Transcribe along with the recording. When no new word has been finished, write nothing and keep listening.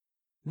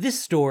This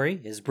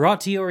story is brought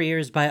to your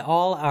ears by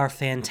all our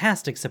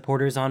fantastic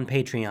supporters on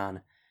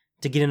Patreon.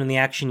 To get in on the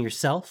action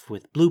yourself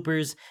with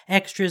bloopers,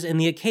 extras, and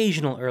the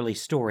occasional early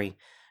story,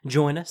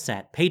 join us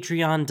at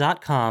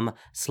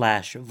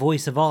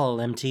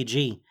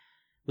patreon.com/voiceofallmtg.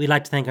 We'd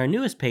like to thank our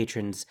newest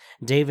patrons,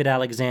 David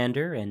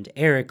Alexander and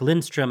Eric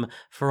Lindstrom,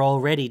 for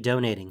already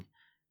donating.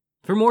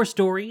 For more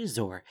stories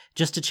or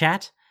just to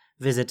chat,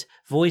 visit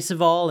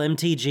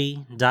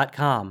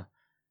voiceofallmtg.com.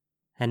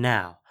 And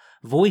now,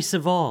 Voice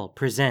of All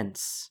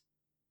presents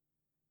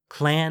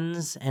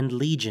Clans and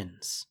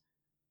Legions,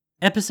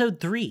 Episode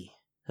 3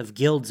 of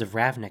Guilds of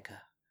Ravnica.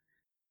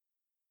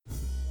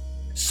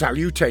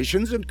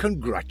 Salutations and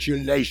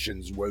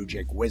congratulations,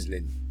 Wojciech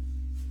Weslin.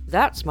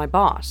 That's my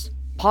boss,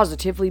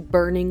 positively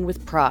burning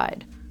with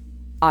pride.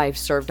 I've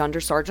served under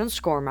Sergeant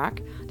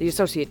Scormac, the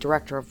Associate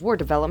Director of War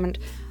Development.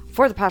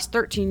 For the past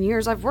 13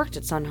 years I've worked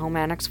at Sunhome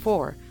Annex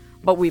 4,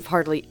 but we've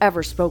hardly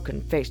ever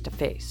spoken face to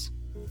face.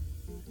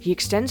 He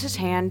extends his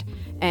hand,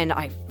 and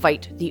I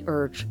fight the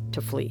urge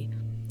to flee.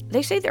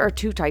 They say there are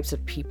two types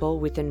of people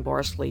within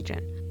Boris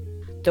Legion.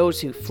 Those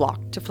who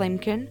flock to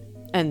Flamekin,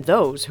 and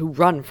those who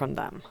run from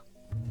them.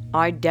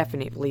 I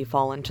definitely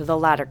fall into the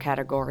latter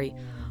category,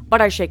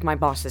 but I shake my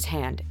boss's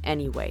hand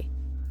anyway.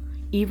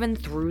 Even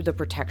through the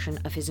protection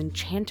of his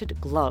enchanted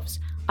gloves,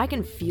 I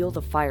can feel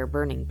the fire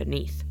burning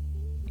beneath.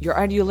 Your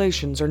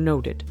adulations are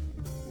noted.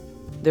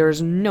 There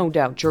is no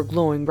doubt your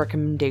glowing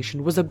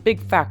recommendation was a big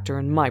factor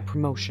in my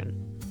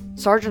promotion.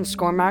 Sergeant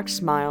Scormac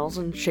smiles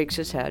and shakes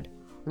his head,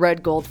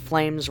 red gold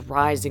flames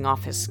rising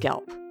off his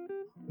scalp.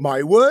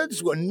 My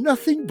words were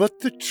nothing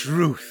but the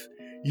truth.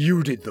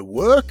 You did the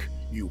work,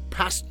 you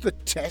passed the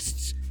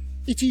tests.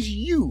 It is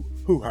you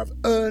who have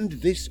earned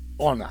this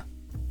honor.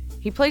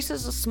 He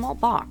places a small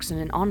box and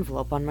an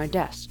envelope on my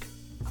desk.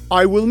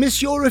 I will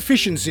miss your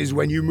efficiencies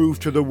when you move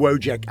to the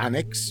Wojciech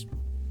Annex,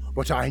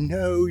 but I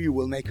know you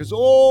will make us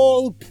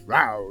all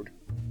proud.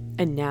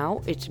 And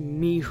now it's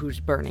me who's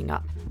burning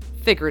up.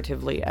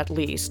 Figuratively, at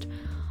least.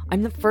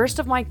 I'm the first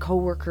of my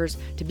co-workers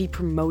to be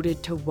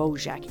promoted to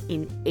Wojciech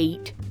in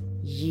 8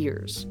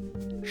 years.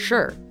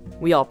 Sure,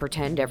 we all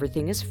pretend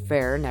everything is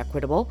fair and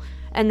equitable,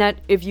 and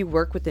that if you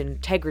work with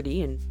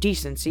integrity and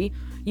decency,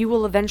 you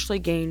will eventually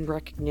gain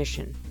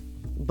recognition.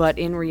 But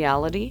in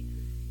reality,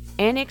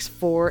 Annex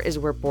 4 is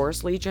where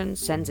Boris Legion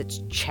sends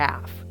its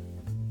chaff.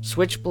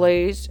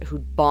 Switchblades who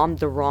bombed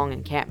the wrong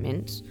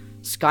encampments,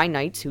 Sky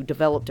Knights who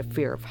developed a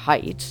fear of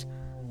heights,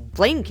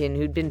 Flamekin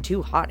who'd been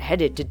too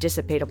hot-headed to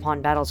dissipate upon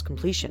battle's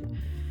completion,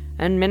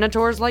 and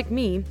Minotaurs like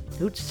me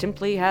who'd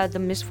simply had the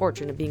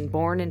misfortune of being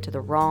born into the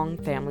wrong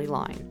family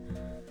line.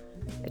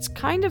 It's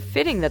kind of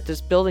fitting that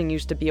this building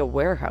used to be a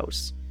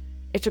warehouse.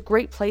 It's a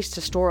great place to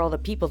store all the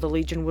people the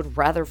Legion would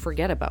rather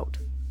forget about.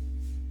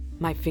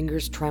 My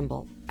fingers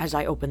tremble as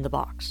I open the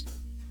box.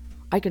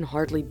 I can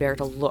hardly bear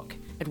to look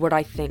at what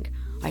I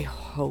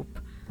hope,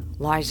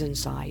 lies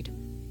inside.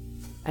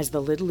 As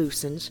the lid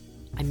loosens,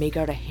 I make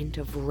out a hint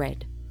of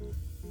red.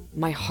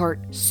 My heart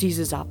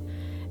seizes up,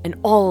 and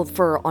all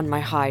fur on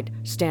my hide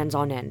stands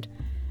on end,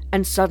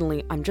 and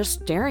suddenly I'm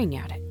just staring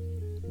at it,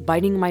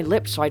 biting my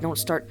lips so I don't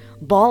start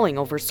bawling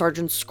over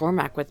Sergeant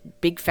Scormac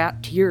with big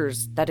fat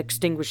tears that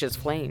extinguishes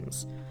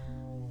flames.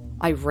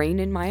 I rein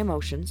in my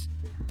emotions,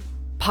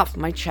 puff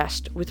my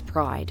chest with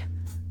pride,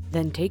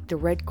 then take the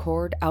red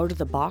cord out of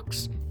the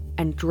box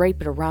and drape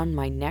it around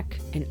my neck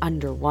and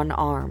under one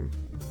arm.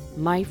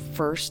 My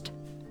first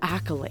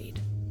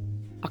accolade.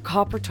 A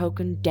copper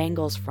token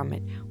dangles from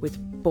it with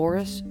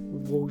Boris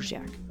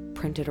Wojciech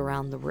printed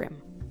around the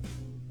rim.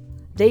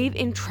 They've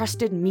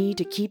entrusted me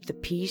to keep the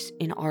peace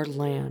in our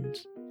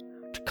lands,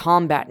 to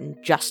combat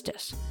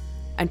injustice,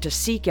 and to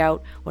seek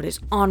out what is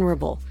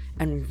honorable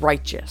and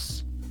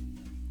righteous.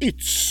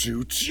 It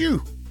suits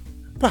you.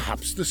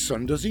 Perhaps the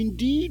sun does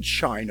indeed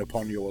shine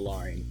upon your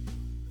line.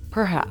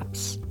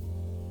 Perhaps.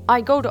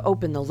 I go to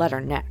open the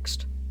letter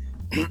next.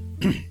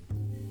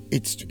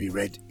 It's to be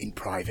read in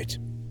private.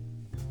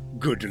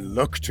 Good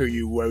luck to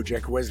you,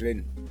 Wojciech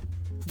Weslin.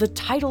 The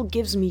title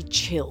gives me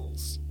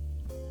chills.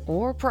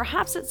 Or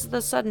perhaps it's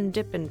the sudden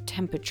dip in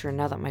temperature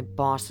now that my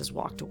boss has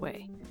walked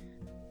away.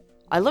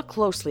 I look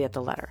closely at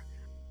the letter.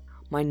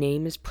 My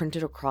name is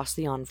printed across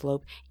the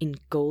envelope in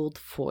gold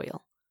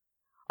foil.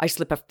 I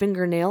slip a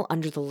fingernail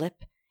under the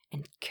lip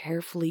and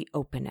carefully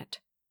open it.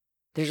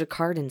 There's a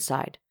card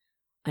inside.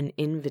 An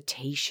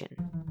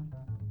invitation.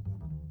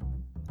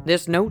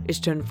 This note is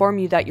to inform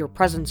you that your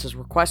presence is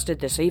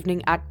requested this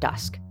evening at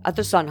dusk at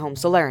the Sunhome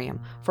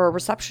Solarium for a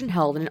reception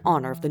held in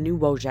honor of the new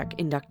Wojciech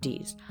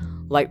inductees.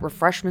 Light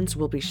refreshments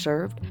will be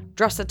served,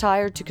 dress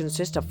attire to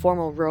consist of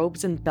formal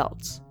robes and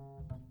belts.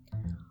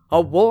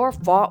 A war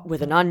fought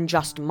with an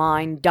unjust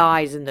mind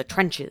dies in the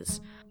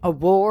trenches. A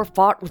war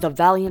fought with a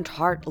valiant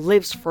heart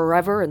lives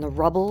forever in the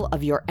rubble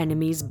of your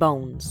enemy's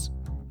bones.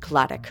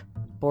 Claddock,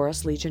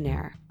 Boris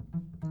Legionnaire.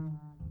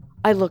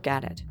 I look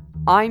at it.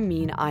 I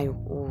mean, I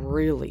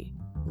really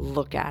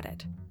look at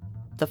it.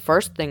 The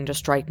first thing to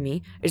strike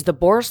me is the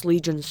Boris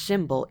Legion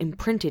symbol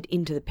imprinted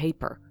into the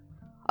paper.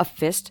 A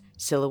fist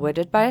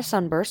silhouetted by a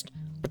sunburst,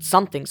 but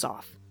something's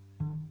off.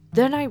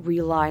 Then I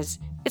realize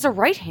it's a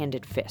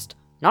right-handed fist,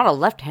 not a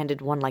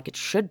left-handed one like it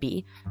should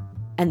be.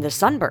 And the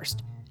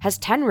sunburst has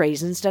 10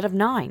 rays instead of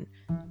 9.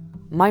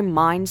 My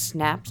mind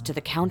snaps to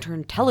the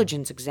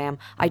counterintelligence exam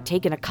I'd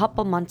taken a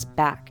couple months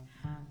back.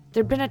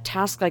 There'd been a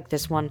task like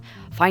this one,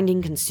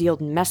 finding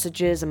concealed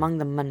messages among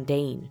the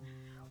mundane.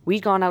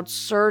 We'd gone out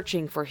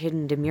searching for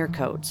hidden Demir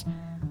codes,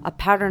 a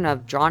pattern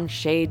of drawn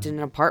shades in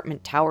an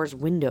apartment tower's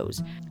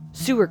windows,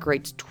 sewer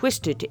grates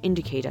twisted to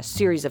indicate a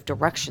series of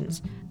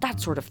directions,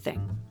 that sort of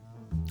thing.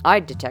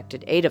 I'd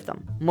detected 8 of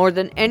them, more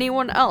than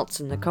anyone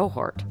else in the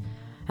cohort.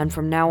 And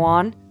from now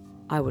on,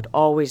 I would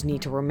always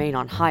need to remain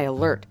on high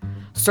alert,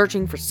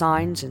 searching for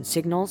signs and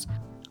signals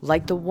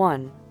like the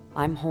one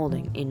I'm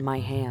holding in my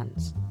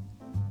hands.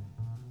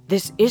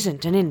 This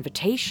isn't an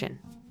invitation.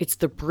 It's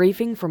the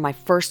briefing for my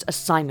first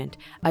assignment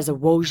as a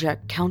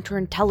Wojak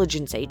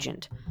counterintelligence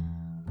agent.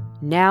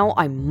 Now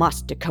I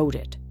must decode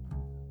it.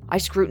 I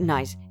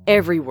scrutinize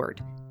every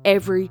word,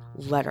 every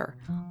letter.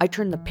 I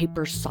turn the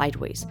paper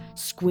sideways,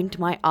 squint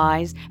my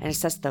eyes, and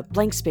assess the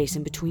blank space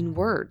in between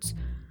words.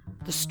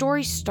 The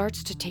story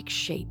starts to take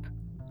shape.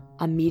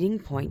 A meeting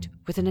point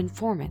with an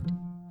informant.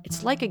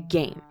 It's like a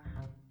game.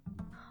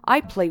 I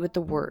play with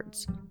the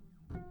words.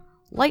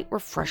 Light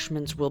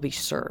refreshments will be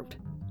served.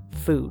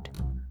 Food.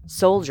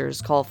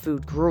 Soldiers call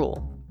food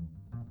gruel.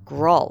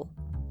 Grull.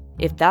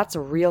 If that's a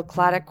real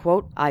Claddock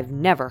quote, I've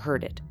never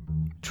heard it.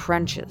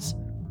 Trenches.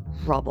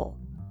 Rubble.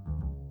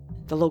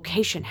 The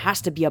location has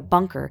to be a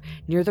bunker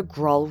near the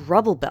Grull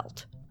rubble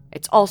belt.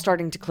 It's all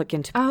starting to click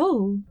into...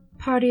 Oh,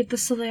 party at the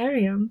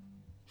solarium.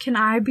 Can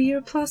I be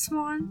your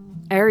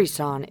 +1?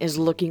 Arisan is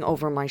looking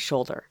over my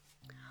shoulder.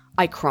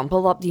 I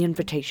crumple up the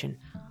invitation,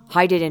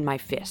 hide it in my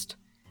fist,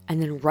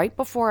 and then right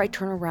before I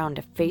turn around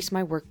to face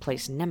my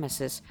workplace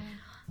nemesis,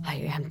 I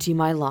empty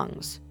my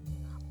lungs.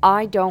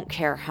 I don't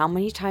care how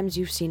many times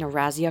you've seen a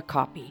Razia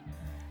copy.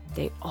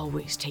 They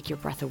always take your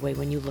breath away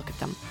when you look at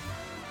them.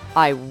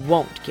 I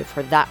won't give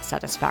her that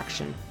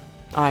satisfaction.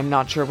 I'm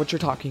not sure what you're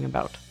talking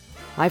about.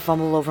 I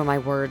fumble over my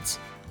words,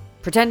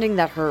 pretending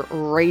that her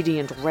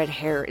radiant red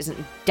hair isn't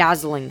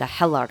dazzling the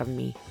hell out of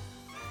me.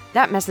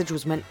 That message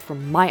was meant for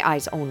my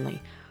eyes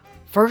only.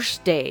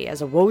 First day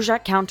as a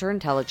Wojak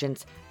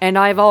counterintelligence, and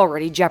I've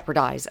already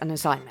jeopardized an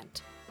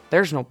assignment.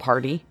 There's no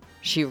party.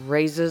 She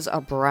raises a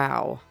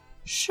brow.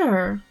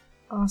 Sure,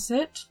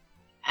 Osset.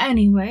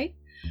 Anyway,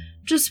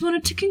 just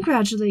wanted to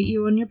congratulate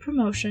you on your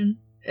promotion.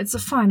 It's a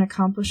fine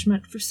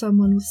accomplishment for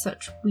someone with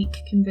such weak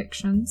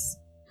convictions.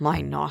 My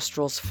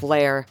nostrils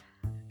flare.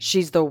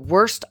 She's the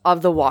worst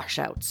of the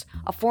washouts,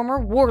 a former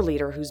war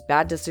leader whose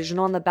bad decision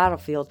on the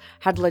battlefield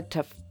had led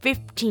to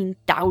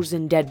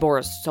 15,000 dead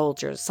Boris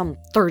soldiers some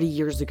 30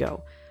 years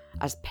ago.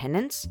 As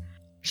penance,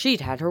 she'd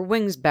had her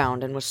wings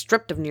bound and was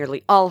stripped of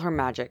nearly all her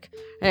magic,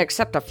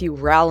 except a few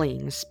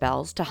rallying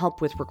spells to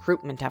help with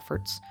recruitment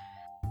efforts.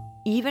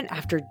 Even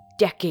after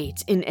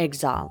decades in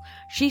exile,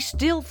 she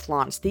still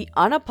flaunts the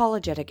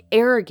unapologetic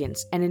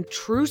arrogance and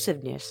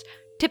intrusiveness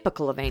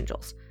typical of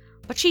angels.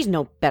 But she's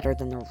no better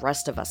than the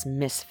rest of us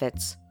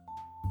misfits.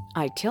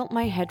 I tilt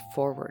my head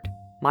forward,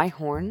 my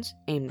horns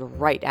aimed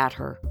right at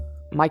her.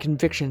 My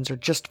convictions are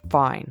just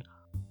fine.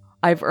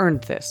 I've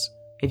earned this.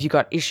 If you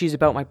got issues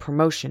about my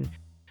promotion,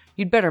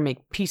 you'd better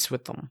make peace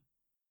with them.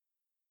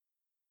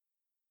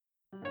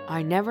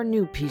 I never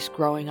knew peace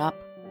growing up.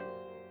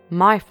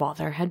 My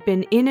father had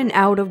been in and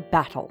out of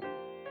battle,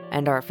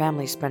 and our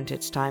family spent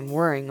its time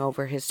worrying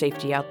over his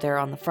safety out there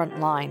on the front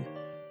line,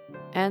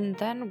 and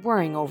then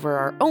worrying over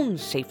our own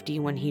safety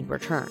when he'd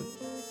return.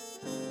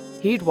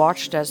 He'd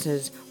watched as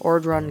his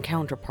Ordrun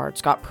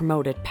counterparts got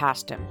promoted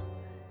past him,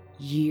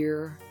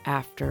 year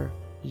after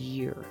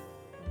year.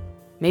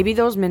 Maybe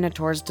those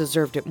Minotaurs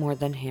deserved it more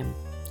than him.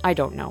 I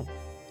don't know.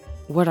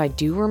 What I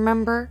do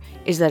remember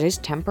is that his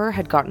temper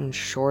had gotten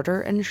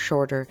shorter and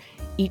shorter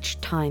each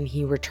time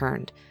he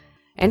returned.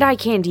 And I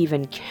can't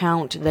even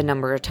count the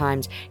number of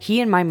times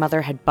he and my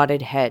mother had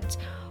butted heads,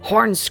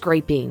 horns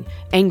scraping,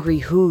 angry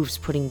hooves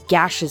putting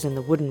gashes in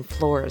the wooden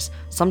floors,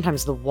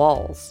 sometimes the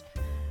walls.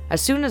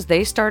 As soon as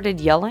they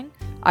started yelling,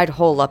 I'd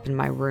hole up in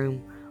my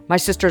room, my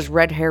sister's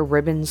red hair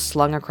ribbons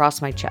slung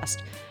across my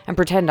chest, and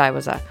pretend I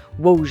was a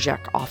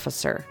Wojak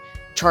officer,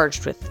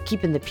 charged with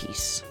keeping the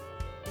peace.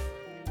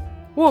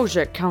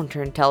 Wojak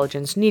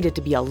counterintelligence needed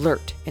to be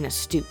alert and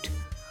astute.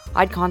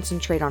 I'd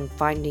concentrate on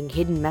finding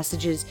hidden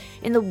messages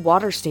in the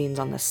water stains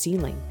on the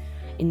ceiling,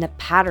 in the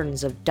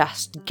patterns of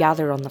dust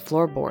gathered on the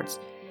floorboards,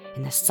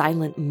 in the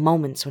silent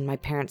moments when my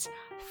parents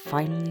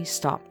finally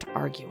stopped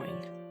arguing.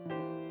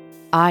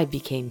 I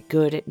became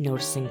good at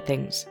noticing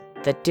things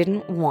that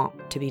didn't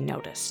want to be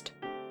noticed.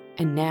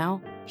 And now,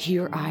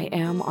 here I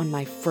am on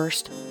my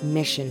first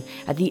mission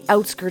at the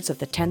outskirts of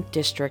the 10th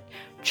District,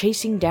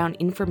 chasing down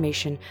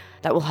information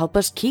that will help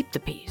us keep the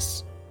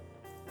peace.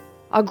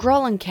 A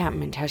Gruul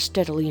encampment has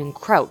steadily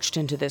encroached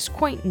into this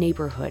quaint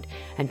neighborhood,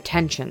 and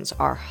tensions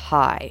are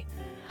high.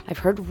 I've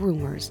heard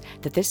rumors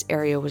that this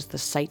area was the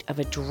site of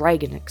a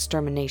dragon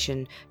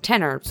extermination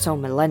 10 or so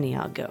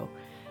millennia ago,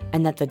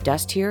 and that the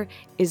dust here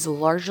is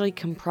largely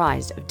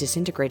comprised of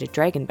disintegrated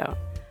dragon bone.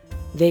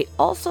 They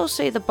also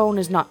say the bone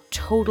is not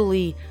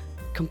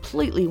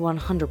completely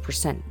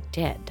 100%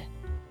 dead.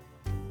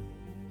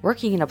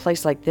 Working in a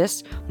place like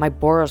this, my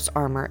Boros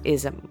armor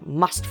is a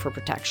must for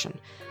protection.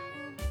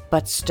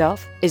 But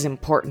stealth is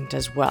important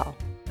as well.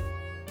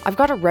 I've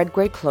got a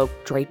red-gray cloak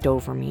draped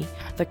over me,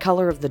 the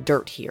color of the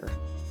dirt here.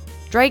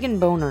 Dragon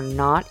bone or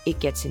not, it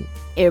gets in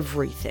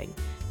everything,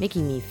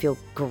 making me feel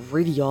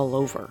gritty all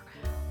over.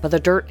 But the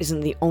dirt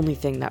isn't the only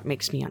thing that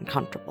makes me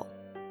uncomfortable.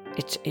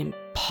 It's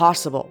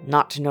impossible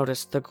not to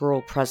notice the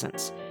Gruul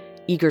presence,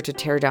 eager to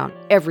tear down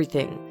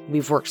everything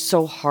we've worked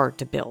so hard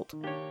to build.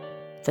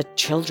 The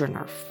children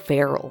are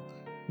feral,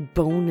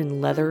 bone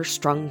and leather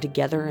strung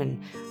together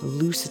in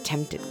loose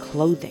attempted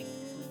clothing.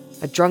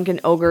 A drunken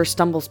ogre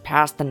stumbles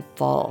past and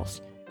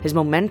falls, his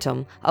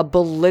momentum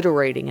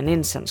obliterating an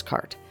incense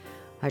cart.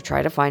 I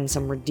try to find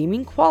some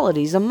redeeming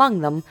qualities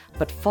among them,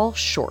 but fall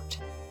short.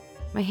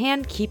 My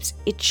hand keeps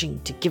itching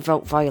to give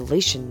out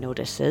violation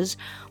notices,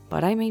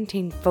 but I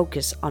maintain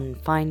focus on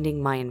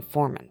finding my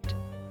informant.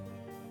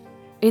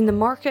 In the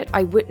market,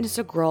 I witness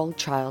a Gruul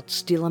child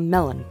steal a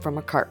melon from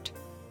a cart.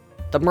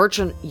 The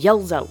merchant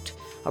yells out,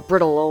 a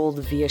brittle old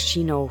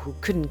Viashino who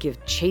couldn't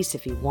give chase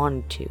if he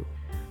wanted to.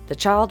 The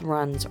child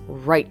runs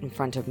right in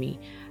front of me,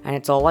 and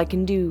it's all I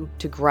can do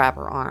to grab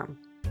her arm.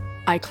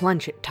 I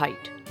clench it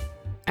tight,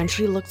 and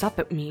she looks up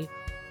at me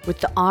with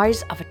the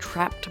eyes of a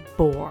trapped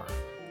boar.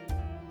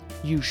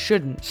 You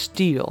shouldn't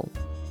steal.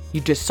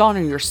 You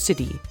dishonor your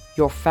city,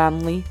 your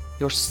family,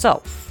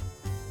 yourself.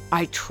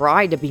 I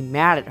try to be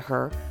mad at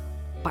her,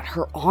 but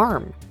her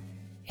arm,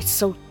 it's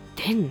so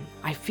thin,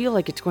 I feel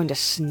like it's going to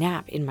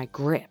snap in my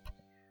grip.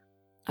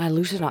 I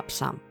loosen up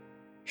some.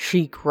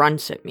 She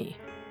grunts at me,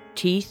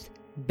 teeth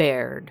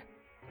bared,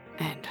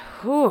 and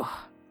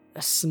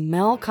the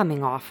smell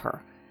coming off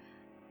her.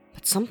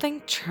 But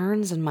something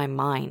churns in my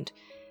mind,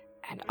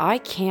 and I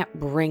can't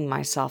bring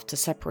myself to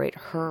separate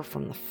her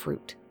from the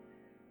fruit.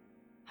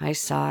 I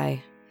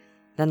sigh,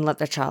 then let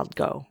the child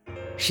go.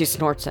 She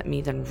snorts at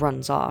me, then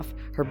runs off,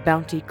 her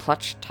bounty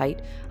clutched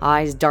tight,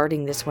 eyes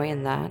darting this way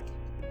and that.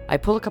 I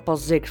pull a couple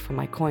zigs from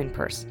my coin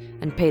purse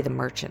and pay the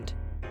merchant.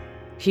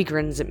 He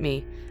grins at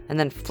me and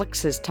then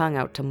flicks his tongue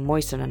out to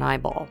moisten an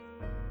eyeball.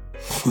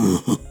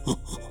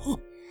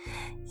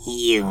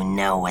 You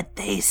know what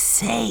they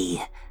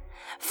say.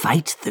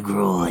 Fight the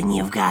Gruul and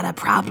you've got a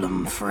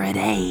problem for a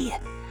day.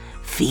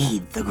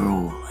 Feed the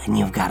Gruul and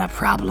you've got a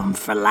problem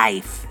for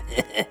life.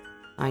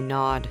 I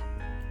nod.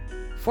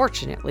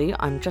 Fortunately,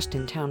 I'm just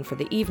in town for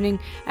the evening,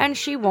 and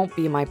she won't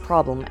be my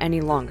problem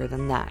any longer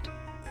than that.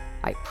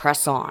 I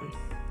press on.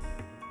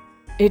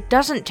 It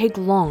doesn't take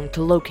long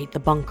to locate the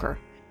bunker,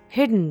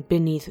 hidden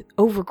beneath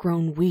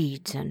overgrown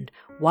weeds and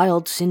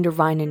wild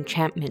cindervine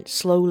enchantment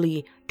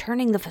slowly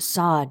turning the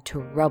facade to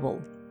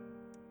rubble.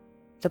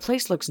 The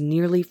place looks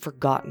nearly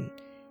forgotten,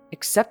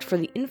 except for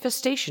the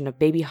infestation of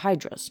baby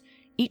hydras,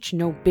 each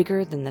no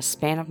bigger than the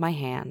span of my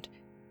hand.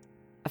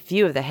 A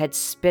few of the heads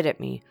spit at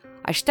me.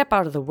 I step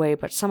out of the way,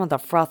 but some of the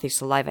frothy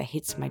saliva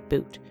hits my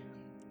boot.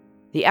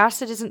 The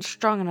acid isn't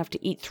strong enough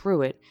to eat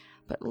through it,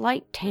 but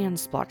light tan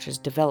splotches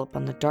develop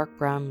on the dark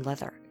brown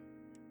leather.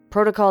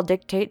 Protocol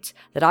dictates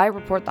that I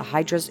report the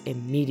hydras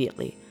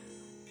immediately,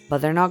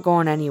 but they're not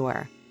going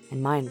anywhere,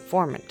 and my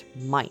informant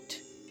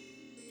might.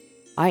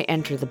 I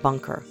enter the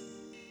bunker.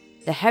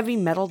 The heavy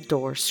metal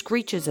door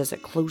screeches as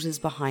it closes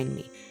behind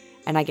me,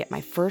 and I get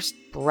my first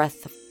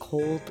breath of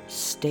cold,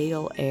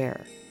 stale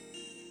air.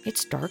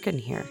 It's dark in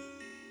here,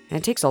 and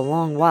it takes a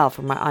long while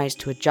for my eyes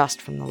to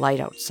adjust from the light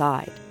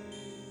outside.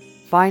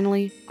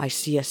 Finally, I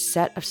see a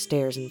set of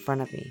stairs in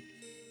front of me,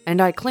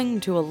 and I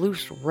cling to a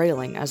loose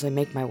railing as I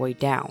make my way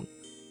down.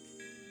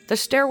 The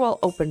stairwell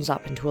opens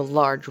up into a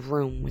large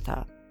room with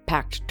a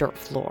packed dirt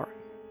floor.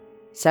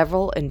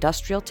 Several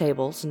industrial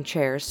tables and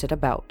chairs sit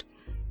about.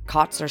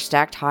 Cots are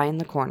stacked high in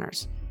the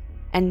corners,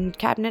 and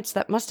cabinets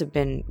that must have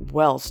been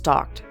well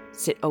stocked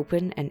sit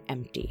open and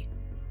empty.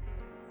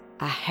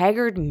 A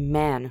haggard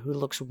man who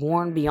looks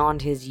worn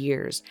beyond his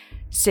years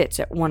sits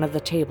at one of the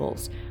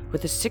tables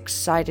with a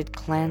 6-sided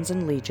Clans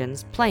and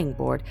Legions playing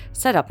board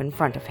set up in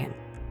front of him.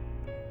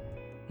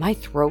 My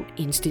throat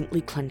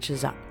instantly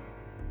clenches up.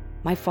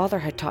 My father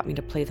had taught me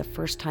to play the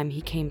first time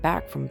he came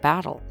back from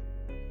battle.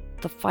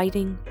 The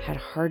fighting had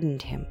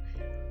hardened him,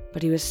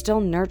 but he was still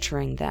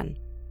nurturing then.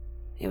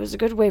 It was a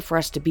good way for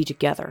us to be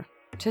together,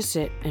 to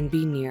sit and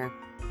be near,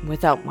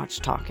 without much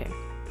talking.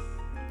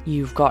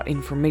 You've got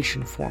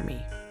information for me.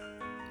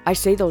 I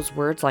say those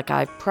words like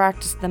I've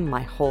practiced them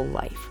my whole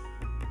life.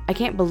 I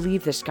can't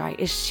believe this guy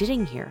is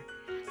sitting here.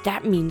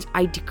 That means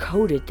I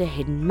decoded the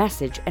hidden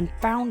message and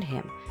found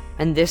him.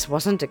 And this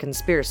wasn't a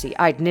conspiracy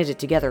I'd knitted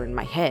together in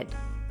my head.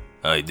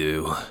 I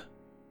do.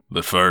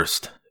 But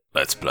first,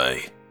 let's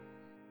play.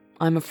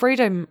 I'm afraid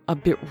I'm a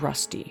bit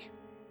rusty.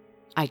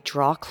 I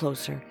draw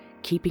closer,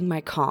 keeping my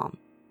calm.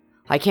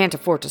 I can't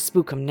afford to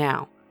spook him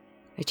now.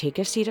 I take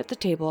a seat at the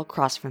table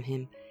across from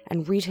him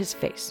and read his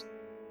face.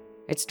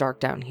 It's dark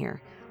down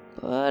here,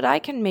 but I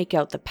can make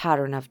out the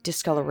pattern of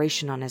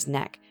discoloration on his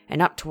neck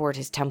and up toward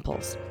his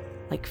temples,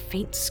 like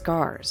faint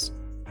scars.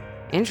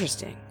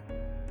 Interesting.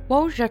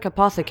 Wojak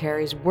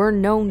apothecaries were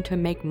known to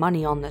make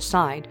money on the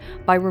side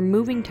by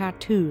removing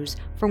tattoos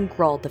from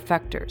Gruul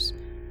defectors,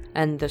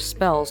 and the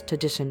spells to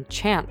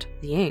disenchant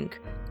the ink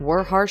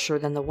were harsher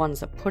than the ones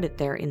that put it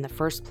there in the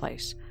first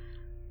place.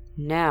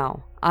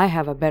 Now, I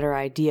have a better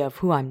idea of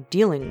who I'm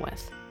dealing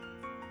with.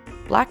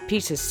 Black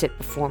pieces sit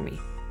before me,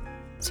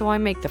 so I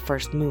make the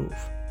first move.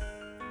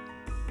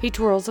 He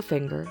twirls a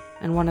finger,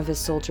 and one of his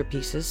soldier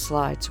pieces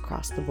slides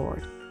across the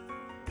board.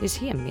 Is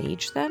he a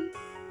mage, then?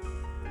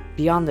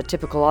 Beyond the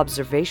typical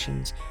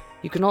observations,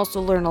 you can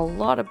also learn a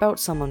lot about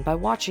someone by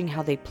watching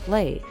how they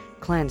play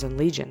clans and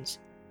legions.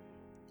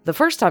 The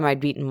first time I'd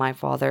beaten my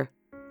father,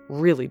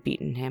 really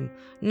beaten him,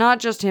 not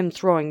just him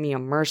throwing me a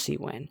mercy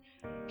win,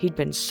 he'd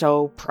been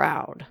so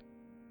proud.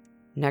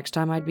 Next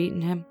time I'd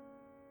beaten him,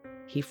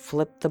 he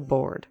flipped the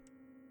board.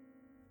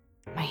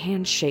 My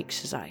hand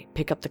shakes as I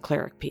pick up the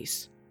cleric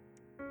piece.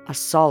 A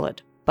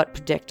solid but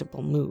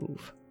predictable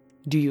move.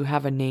 Do you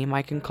have a name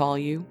I can call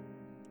you?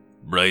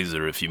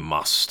 Brazier if you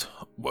must,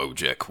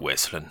 Wojak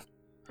Westland.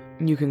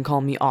 You can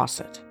call me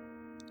Osset.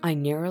 I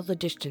narrow the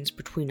distance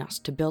between us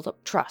to build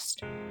up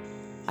trust.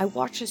 I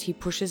watch as he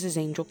pushes his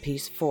angel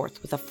piece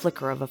forth with a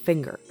flicker of a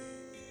finger,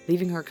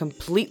 leaving her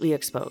completely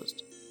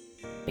exposed.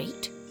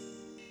 Bait?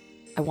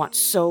 I want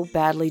so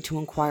badly to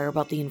inquire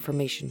about the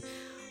information,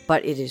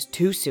 but it is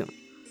too soon.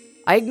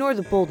 I ignore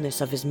the boldness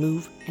of his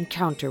move and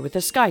counter with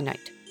a Sky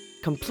Knight.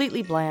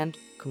 Completely bland,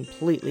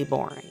 completely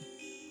boring.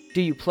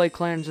 Do you play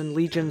clans and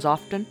legions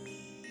often?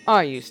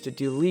 I used to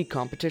do league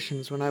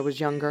competitions when I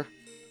was younger.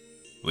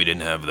 We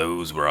didn't have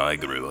those where I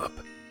grew up.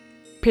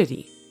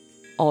 Pity.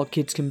 All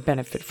kids can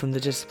benefit from the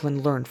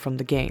discipline learned from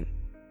the game.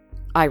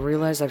 I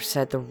realize I've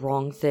said the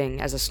wrong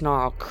thing as a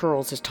snarl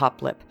curls his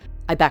top lip.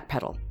 I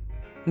backpedal.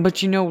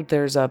 But you know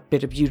there's a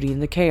bit of beauty in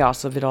the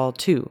chaos of it all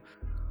too.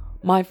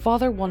 My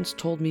father once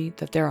told me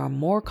that there are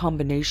more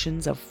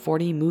combinations of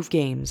 40-move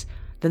games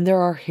than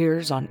there are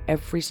hairs on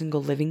every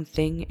single living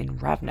thing in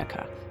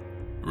Ravnica.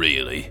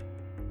 Really?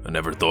 I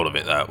never thought of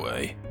it that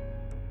way.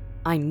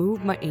 I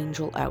move my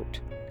angel out,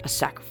 a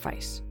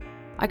sacrifice.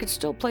 I could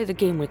still play the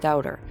game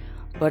without her,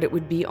 but it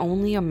would be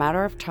only a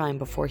matter of time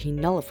before he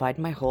nullified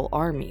my whole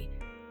army.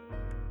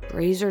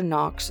 Brazier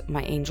knocks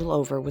my angel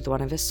over with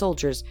one of his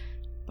soldiers,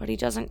 but he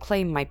doesn't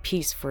claim my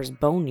piece for his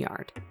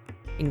boneyard.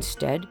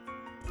 Instead,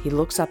 he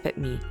looks up at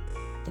me,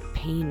 the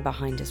pain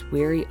behind his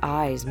weary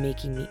eyes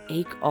making me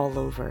ache all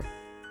over.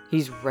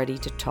 He's ready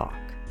to talk.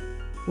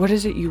 What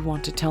is it you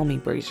want to tell me,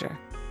 Brazier?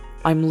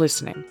 I'm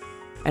listening,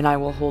 and I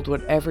will hold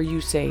whatever you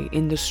say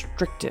in the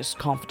strictest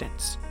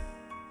confidence.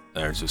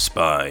 There's a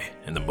spy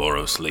in the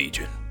Boros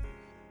Legion.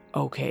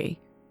 Okay.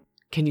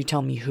 Can you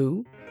tell me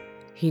who?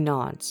 He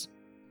nods.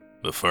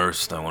 But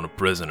first, I want a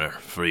prisoner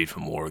freed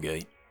from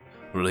Wargate.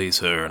 Release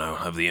her and I'll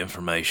have the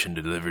information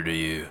delivered to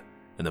you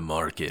in the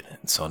market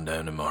at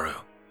sundown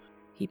tomorrow.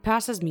 He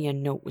passes me a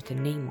note with a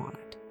name on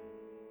it.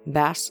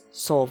 Bas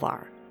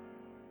Solvar.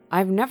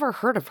 I've never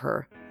heard of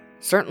her.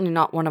 Certainly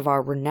not one of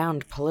our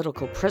renowned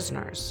political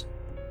prisoners.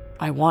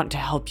 I want to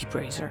help you,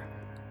 Brazier,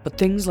 but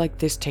things like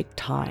this take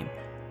time.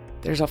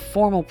 There's a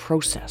formal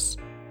process.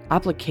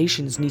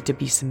 Applications need to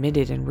be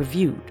submitted and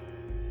reviewed.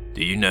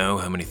 Do you know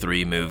how many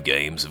 3-move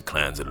games of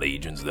Clans and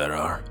Legions there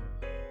are?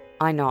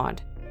 I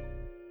nod.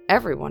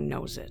 Everyone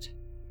knows it.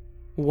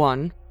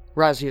 1.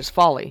 Razia's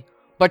Folly,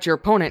 but your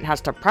opponent has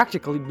to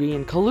practically be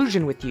in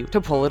collusion with you to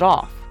pull it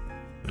off.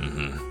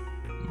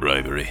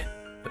 Bribery,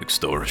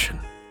 extortion,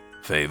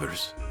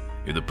 favors.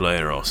 You're the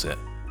player, all set,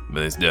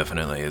 but this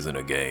definitely isn't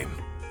a game.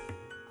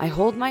 I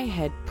hold my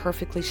head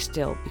perfectly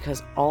still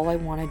because all I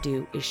want to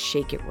do is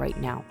shake it right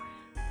now.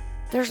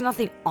 There's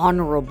nothing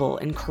honorable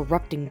in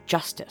corrupting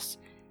justice,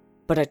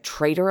 but a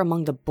traitor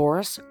among the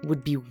Boros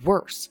would be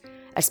worse,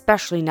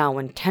 especially now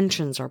when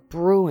tensions are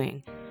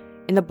brewing.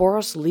 In the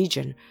Boros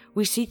Legion,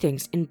 we see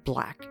things in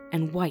black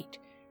and white.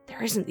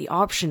 There isn't the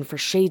option for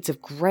shades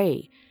of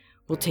gray.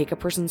 We'll take a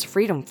person's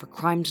freedom for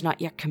crimes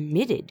not yet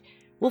committed.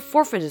 We'll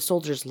forfeit a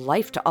soldier's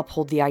life to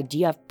uphold the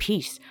idea of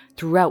peace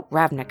throughout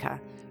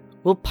Ravnica.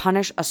 We'll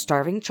punish a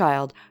starving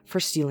child for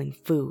stealing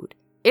food.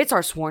 It's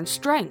our sworn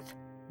strength,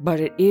 but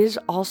it is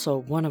also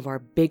one of our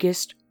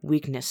biggest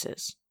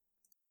weaknesses.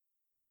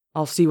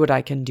 I'll see what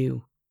I can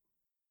do.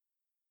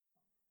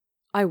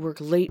 I work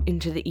late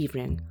into the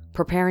evening,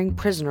 preparing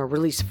prisoner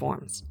release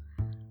forms.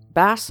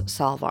 Bas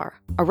Solvar,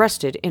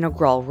 arrested in a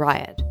Gruul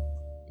riot.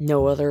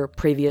 No other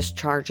previous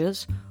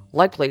charges.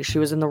 Likely she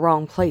was in the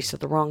wrong place at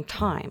the wrong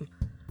time.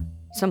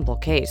 Simple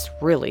case,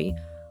 really.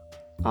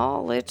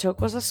 All it took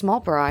was a small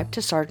bribe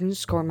to Sergeant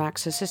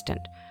Scormac's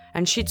assistant,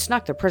 and she'd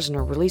snuck the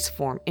prisoner release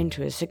form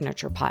into his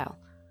signature pile.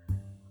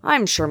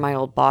 I'm sure my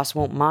old boss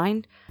won't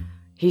mind.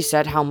 He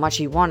said how much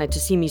he wanted to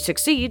see me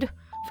succeed,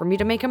 for me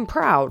to make him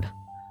proud.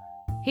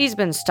 He's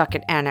been stuck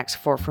at Annex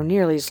 4 for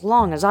nearly as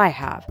long as I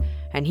have,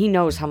 and he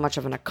knows how much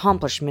of an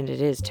accomplishment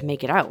it is to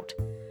make it out.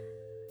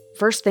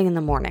 First thing in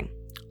the morning,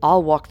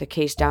 I'll walk the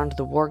case down to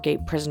the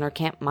Wargate prisoner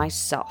camp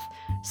myself,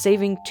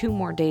 saving 2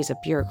 more days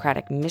of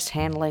bureaucratic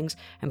mishandlings,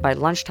 and by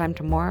lunchtime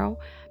tomorrow,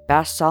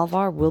 Bas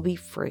Solvar will be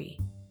free.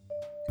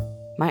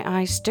 My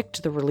eyes stick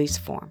to the release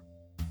form.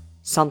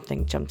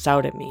 Something jumps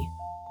out at me.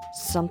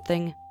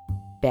 Something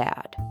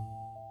bad.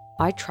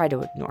 I try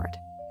to ignore it.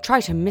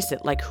 Try to miss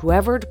it like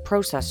whoever'd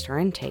processed her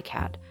intake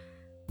had.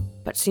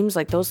 But seems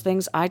like those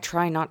things I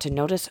try not to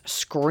notice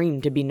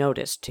scream to be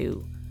noticed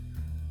too.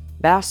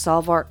 Bass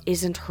Salvar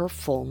isn't her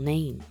full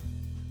name.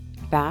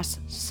 Bass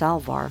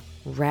Salvar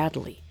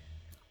Radley.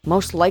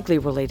 Most likely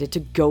related to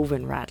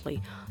Govin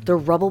Radley, the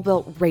Rubble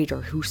Belt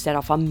raider who set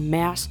off a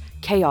mass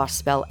chaos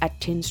spell at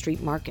Tin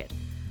Street Market.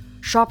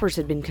 Shoppers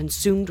had been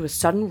consumed with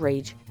sudden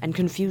rage and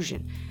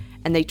confusion,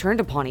 and they turned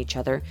upon each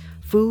other,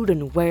 food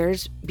and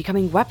wares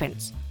becoming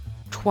weapons.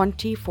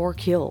 24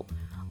 killed,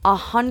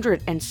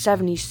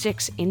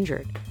 176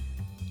 injured.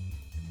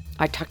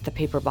 I tuck the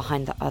paper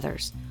behind the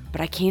others,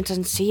 but I can't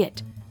unsee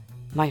it.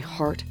 My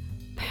heart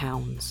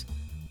pounds.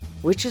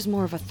 Which is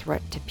more of a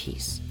threat to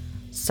peace?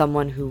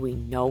 Someone who we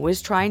know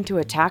is trying to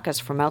attack us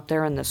from out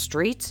there in the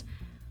streets?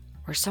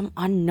 Or some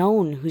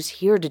unknown who's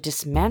here to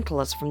dismantle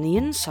us from the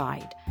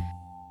inside?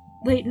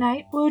 Late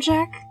night,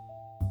 Wojak?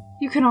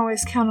 You can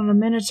always count on a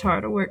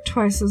Minotaur to work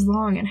twice as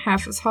long and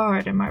half as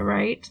hard, am I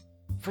right?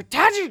 For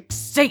Tadjik's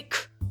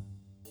sake!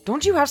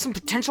 Don't you have some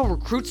potential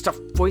recruits to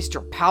foist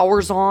your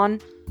powers on?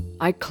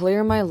 I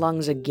clear my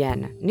lungs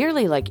again,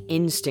 nearly like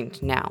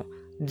instinct now,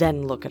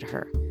 then look at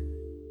her.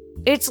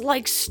 It's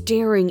like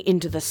staring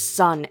into the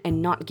sun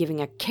and not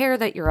giving a care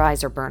that your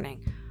eyes are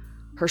burning.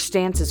 Her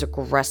stance is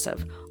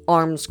aggressive,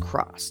 arms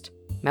crossed,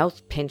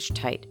 mouth pinched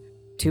tight.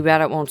 Too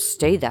bad it won't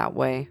stay that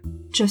way.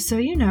 Just so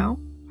you know,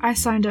 I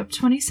signed up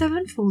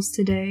 27 fools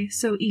today,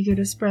 so eager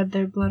to spread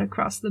their blood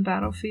across the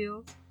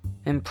battlefield.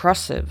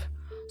 Impressive.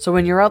 So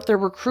when you're out there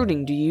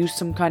recruiting, do you use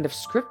some kind of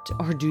script,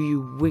 or do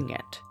you wing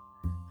it?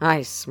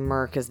 I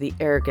smirk as the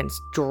arrogance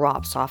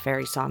drops off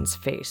Erisan's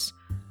face,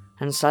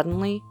 and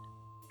suddenly,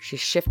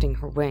 she's shifting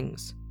her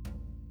wings,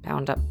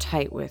 bound up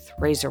tight with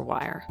razor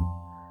wire.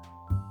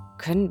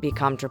 Couldn't be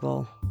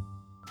comfortable.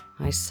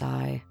 I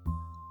sigh.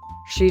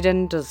 She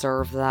didn't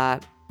deserve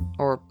that,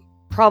 or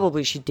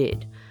probably she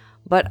did,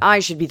 but I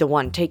should be the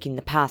one taking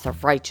the path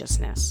of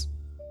righteousness.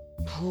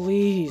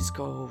 Please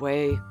go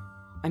away.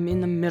 I'm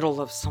in the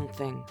middle of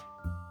something.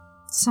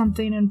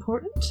 Something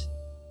important?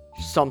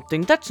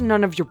 Something that's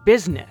none of your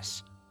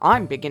business.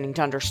 I'm beginning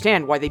to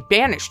understand why they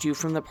banished you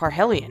from the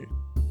Parhelion.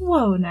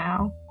 Whoa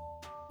now.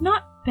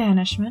 Not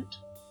banishment.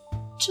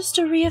 Just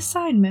a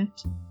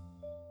reassignment.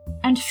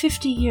 And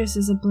 50 years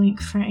is a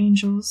blink for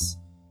angels.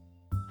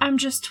 I'm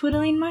just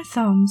twiddling my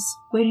thumbs,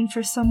 waiting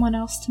for someone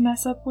else to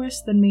mess up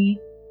worse than me.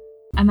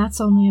 And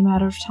that's only a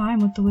matter of time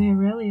with the way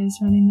Aurelia is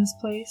running this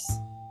place.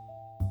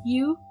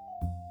 You'll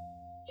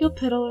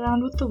piddle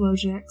around with the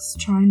Wojaks,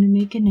 trying to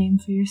make a name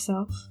for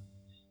yourself.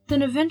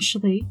 Then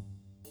eventually,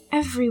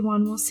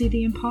 everyone will see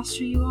the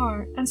imposter you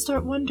are and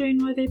start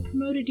wondering why they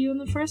promoted you in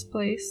the first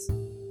place.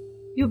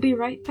 You'll be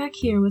right back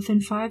here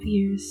within 5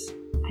 years.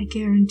 I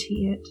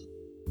guarantee it.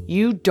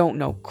 You don't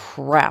know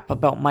crap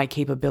about my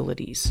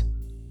capabilities.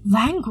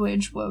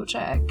 Language,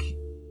 Wojak.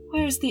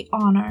 Where's the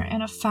honor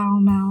in a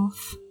foul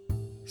mouth?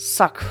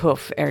 Suck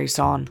hoof,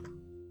 Erisan.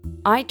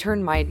 I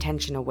turn my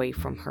attention away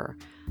from her,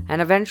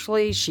 and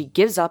eventually she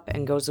gives up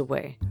and goes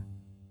away.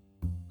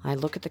 I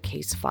look at the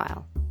case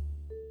file.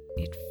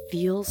 It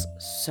feels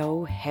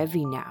so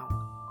heavy now.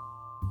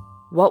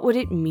 What would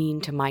it mean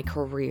to my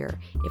career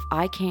if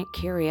I can't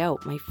carry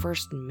out my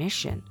first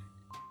mission?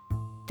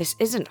 This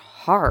isn't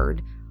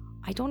hard.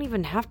 I don't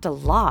even have to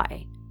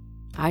lie.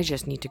 I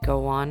just need to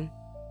go on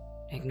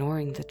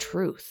ignoring the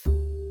truth.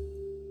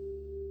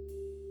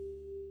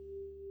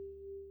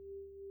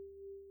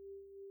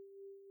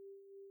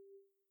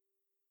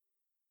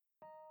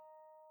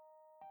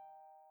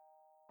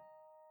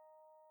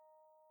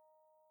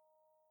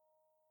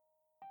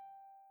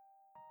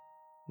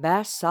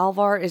 Bass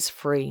Salvar is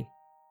free.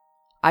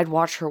 I'd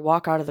watch her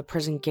walk out of the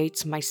prison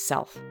gates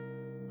myself,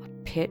 a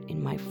pit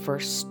in my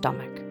first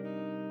stomach.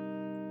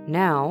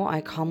 Now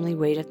I calmly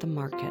wait at the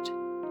market.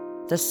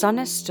 The sun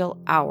is still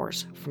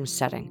hours from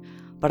setting,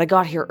 but I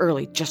got here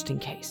early just in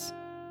case.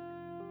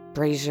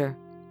 Brazier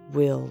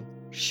will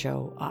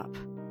show up.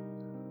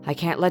 I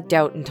can't let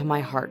doubt into my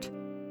heart,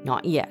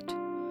 not yet.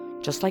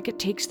 Just like it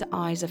takes the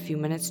eyes a few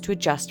minutes to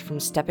adjust from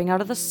stepping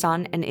out of the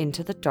sun and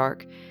into the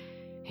dark,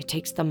 it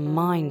takes the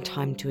mind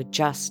time to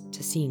adjust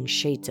to seeing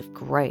shades of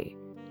gray.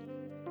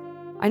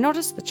 I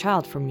noticed the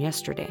child from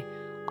yesterday,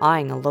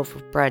 eyeing a loaf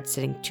of bread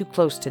sitting too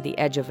close to the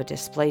edge of a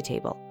display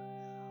table.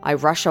 I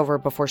rush over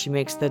before she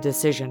makes the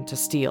decision to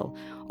steal,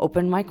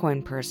 open my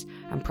coin purse,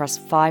 and press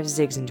 5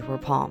 zigs into her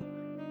palm.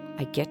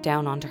 I get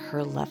down onto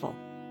her level.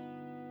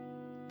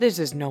 This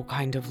is no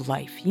kind of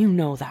life, you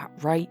know that,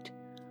 right?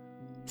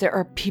 There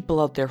are people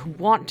out there who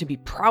want to be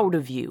proud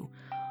of you,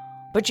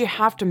 but you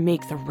have to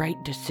make the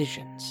right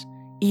decisions.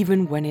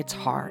 Even when it's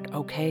hard,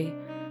 okay?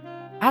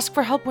 Ask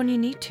for help when you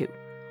need to.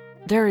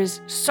 There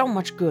is so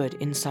much good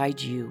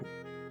inside you.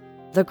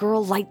 The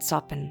girl lights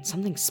up and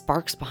something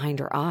sparks behind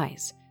her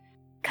eyes.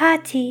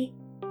 Kati,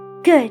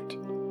 good.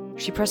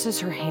 She presses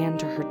her hand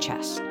to her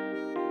chest.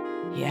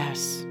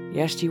 Yes,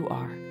 you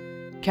are.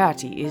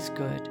 Kati is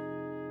good.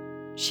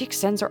 She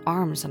extends her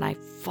arms and I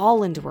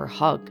fall into her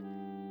hug.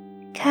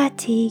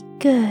 Kati,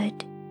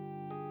 good.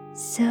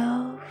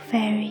 So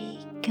very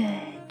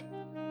good.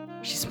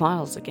 She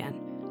smiles again,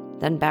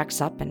 then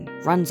backs up and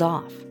runs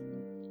off.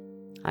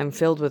 I'm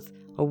filled with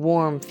a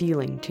warm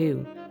feeling,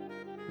 too.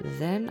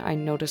 Then I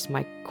notice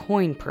my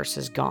coin purse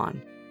is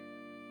gone.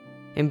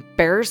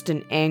 Embarrassed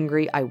and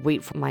angry, I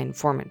wait for my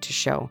informant to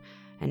show,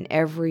 and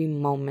every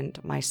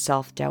moment my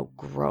self-doubt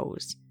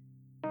grows.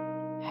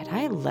 Had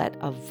I let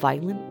a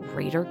violent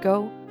raider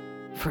go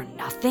for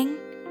nothing?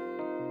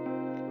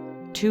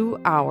 2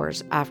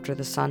 hours after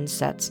the sun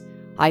sets,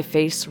 I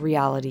face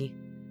reality.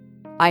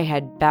 I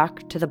head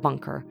back to the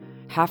bunker,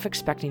 half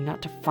expecting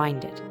not to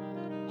find it,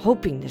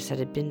 hoping this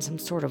had been some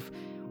sort of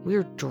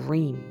weird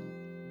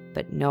dream.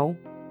 But no,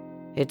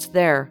 it's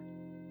there,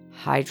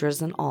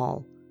 hydras and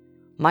all.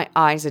 My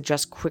eyes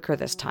adjust quicker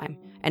this time,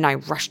 and I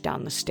rush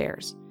down the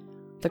stairs,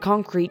 the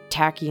concrete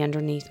tacky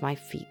underneath my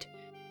feet,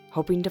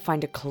 hoping to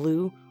find a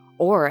clue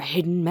or a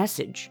hidden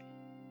message.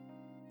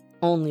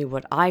 Only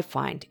what I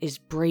find is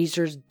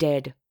Brazer's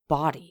dead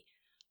body,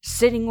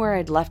 sitting where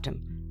I'd left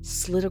him,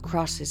 slit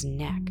across his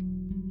neck.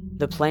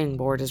 The playing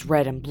board is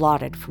red and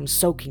blotted from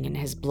soaking in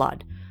his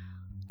blood.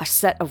 A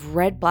set of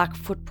red-black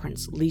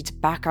footprints leads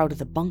back out of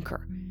the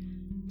bunker.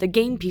 The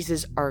game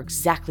pieces are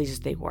exactly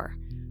as they were,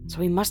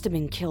 so he must have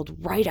been killed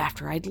right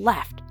after I'd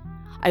left.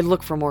 I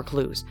look for more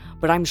clues,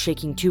 but I'm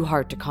shaking too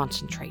hard to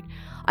concentrate.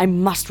 I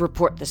must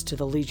report this to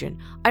the Legion.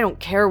 I don't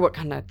care what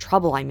kind of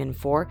trouble I'm in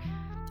for.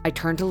 I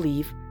turn to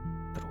leave,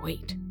 but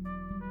wait.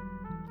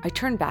 I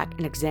turn back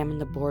and examine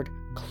the board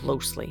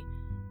closely.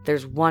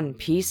 There's one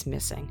piece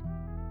missing.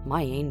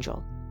 My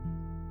angel.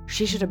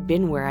 She should have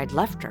been where I'd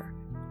left her.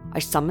 I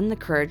summon the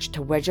courage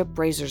to wedge up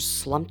Brazer's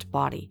slumped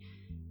body.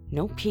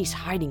 No piece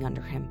hiding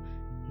under him.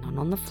 None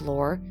on the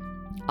floor.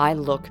 I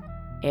look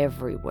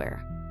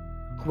everywhere.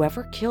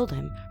 Whoever killed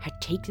him had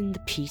taken the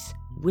piece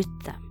with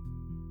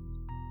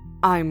them.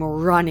 I'm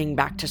running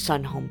back to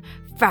Sunhome,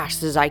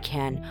 fast as I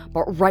can,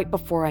 but right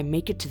before I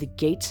make it to the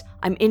gates,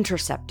 I'm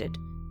intercepted.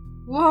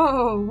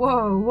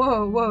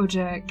 Whoa,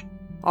 Jack.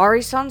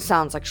 Ari-san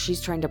sounds like she's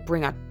trying to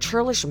bring a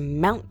churlish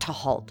mount to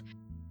halt.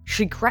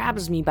 She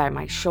grabs me by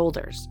my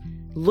shoulders,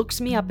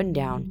 looks me up and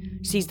down,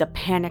 sees the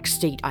panic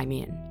state I'm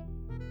in.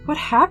 What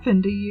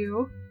happened to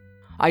you?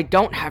 I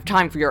don't have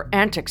time for your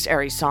antics,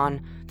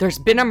 Ari-san. There's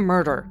been a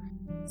murder.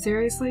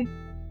 Seriously?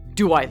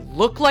 Do I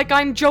look like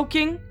I'm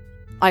joking?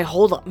 I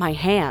hold up my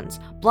hands,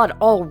 blood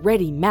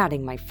already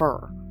matting my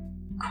fur.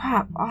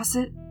 Crap,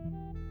 Osset.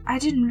 I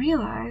didn't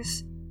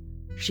realize.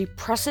 She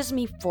presses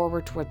me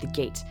forward toward the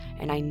gates,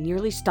 and I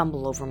nearly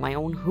stumble over my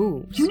own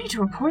hooves. You need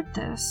to report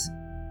this.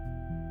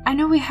 I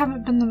know we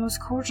haven't been the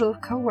most cordial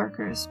of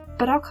co-workers,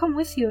 but I'll come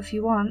with you if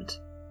you want.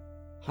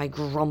 I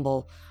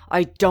grumble.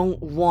 I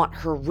don't want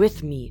her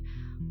with me,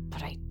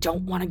 but I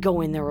don't want to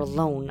go in there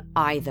alone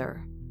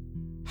either.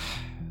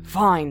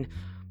 Fine,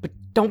 but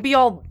don't be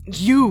all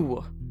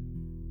you.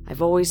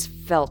 I've always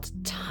felt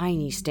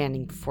tiny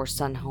standing before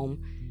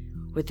Sunhome,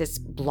 with its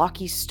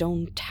blocky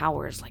stone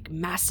towers like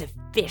massive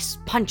fists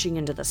punching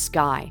into the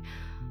sky.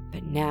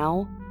 But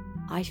now,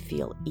 I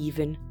feel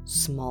even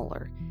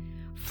smaller.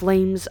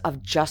 Flames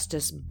of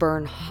justice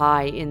burn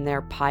high in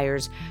their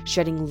pyres,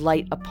 shedding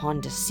light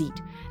upon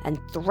deceit and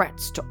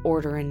threats to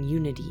order and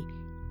unity.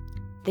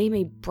 They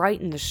may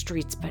brighten the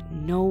streets, but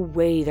no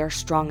way they're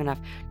strong enough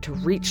to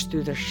reach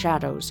through the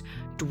shadows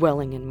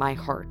dwelling in my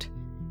heart.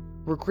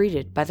 We're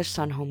greeted by the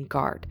Sunhome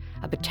Guard,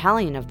 a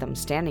battalion of them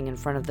standing in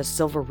front of the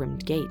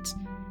silver-rimmed gates.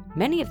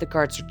 Many of the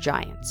guards are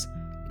giants,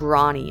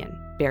 brawny and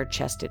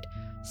bare-chested,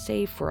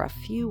 save for a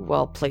few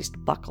well-placed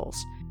buckles.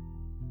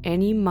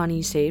 Any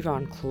money saved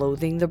on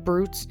clothing the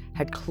brutes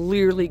had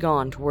clearly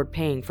gone toward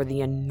paying for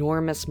the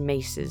enormous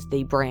maces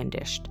they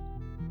brandished.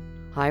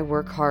 I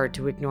work hard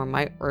to ignore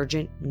my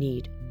urgent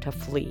need to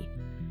flee.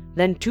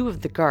 Then 2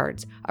 of the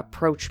guards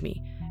approach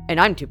me, and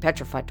I'm too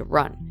petrified to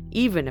run,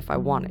 even if I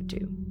wanted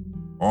to.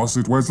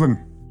 Osset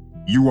Wesleyan,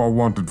 you are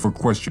wanted for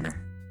questioning.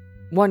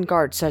 One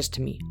guard says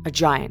to me, a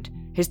giant,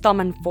 his thumb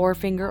and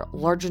forefinger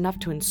large enough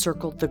to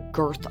encircle the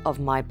girth of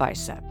my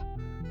bicep.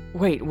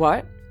 Wait,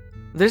 what?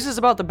 This is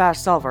about the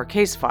Bass-Salvar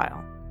case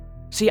file.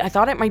 See, I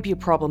thought it might be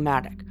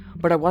problematic,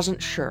 but I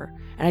wasn't sure,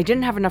 and I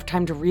didn't have enough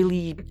time to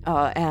really,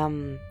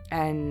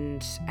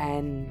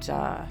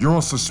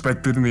 You're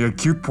suspected in the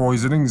acute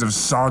poisonings of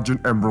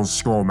Sergeant Emerald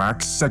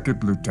Scormax,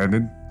 2nd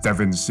Lieutenant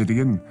Devin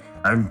Sidian,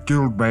 and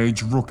Guild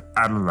Mage Rook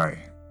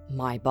Adelaide.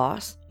 My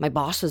boss, my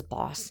boss's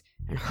boss,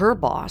 and her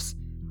boss?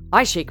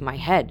 I shake my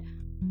head.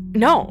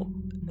 No,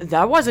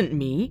 that wasn't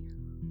me.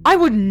 I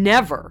would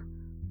never.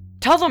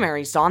 Tell them,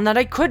 Ari-san, that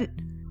I couldn't.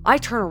 I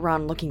turn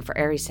around looking for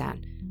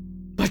Ari-san,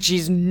 but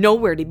she's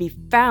nowhere to be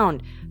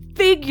found.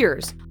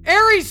 Figures!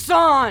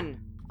 Ari-san!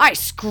 I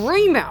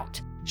scream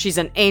out. She's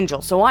an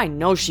angel, so I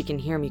know she can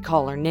hear me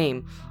call her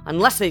name,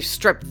 unless they've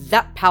stripped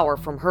that power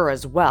from her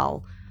as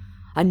well.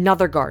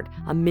 Another guard,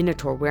 a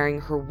minotaur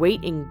wearing her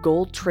weight in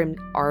gold-trimmed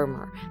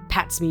armor,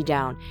 pats me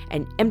down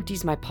and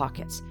empties my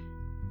pockets.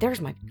 There's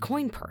my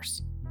coin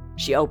purse.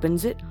 She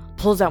opens it,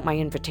 pulls out my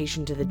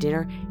invitation to the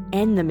dinner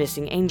and the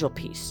missing angel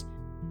piece.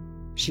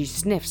 She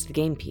sniffs the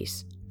game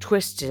piece,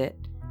 twists it,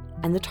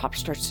 and the top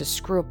starts to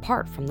screw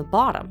apart from the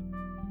bottom.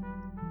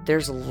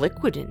 There's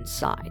liquid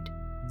inside.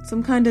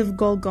 Some kind of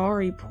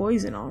Golgari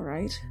poison, all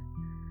right.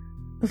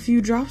 A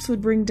few drops would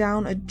bring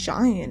down a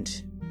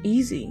giant.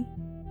 Easy.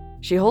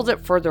 She holds it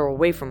further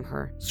away from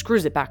her,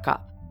 screws it back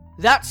up.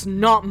 That's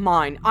not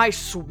mine, I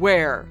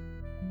swear.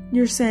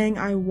 You're saying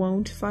I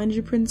won't find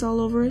your prints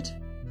all over it?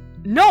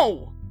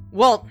 No!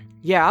 Well,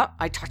 yeah,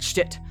 I touched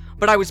it,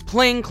 but I was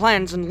playing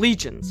Clans and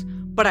Legions,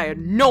 but I had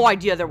no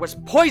idea there was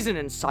poison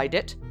inside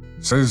it.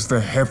 Says the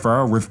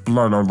heifer with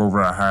blood all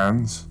over her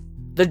hands.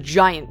 The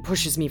giant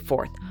pushes me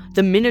forth.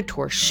 The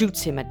Minotaur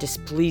shoots him a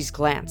displeased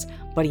glance,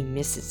 but he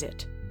misses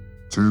it.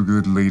 2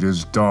 good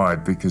leaders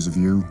died because of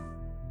you.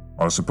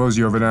 I suppose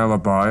you have an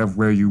alibi of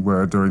where you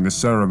were during the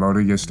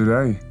ceremony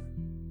yesterday.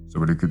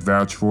 Somebody could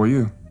vouch for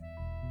you.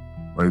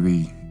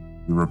 Maybe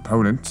your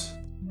opponent.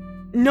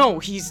 No,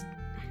 he's...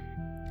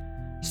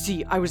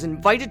 See, I was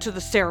invited to the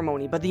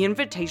ceremony, but the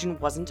invitation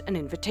wasn't an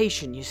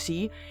invitation, you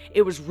see?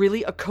 It was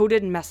really a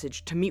coded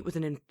message to meet with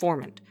an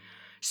informant.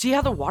 See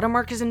how the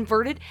watermark is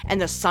inverted and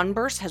the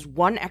sunburst has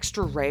 1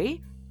 extra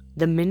ray?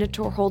 The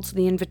Minotaur holds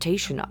the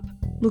invitation up.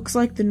 Looks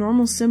like the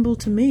normal symbol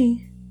to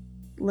me.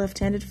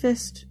 Left-handed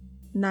fist.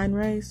 9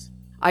 rays.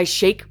 I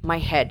shake my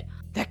head.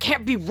 That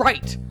can't be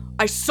right!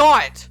 I saw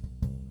it!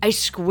 I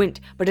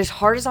squint, but as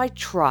hard as I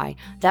try,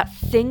 that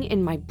thing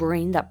in my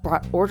brain that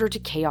brought order to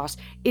chaos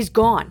is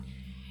gone.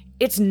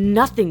 It's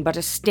nothing but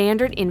a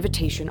standard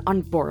invitation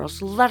on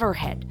Boros'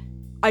 letterhead.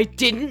 I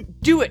didn't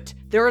do it!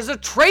 There is a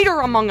traitor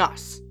among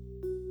us!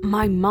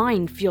 My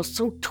mind feels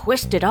so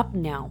twisted up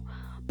now,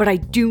 but I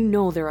do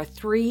know there are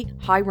 3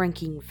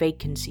 high-ranking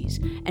vacancies,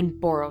 and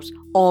Boros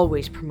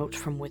always promotes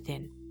from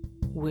within.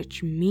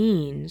 Which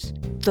means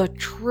the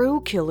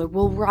true killer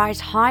will rise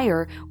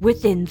higher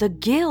within the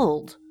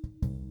guild.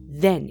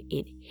 Then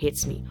it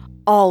hits me,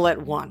 all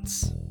at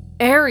once.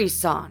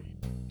 Eri-san!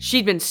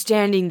 She'd been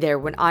standing there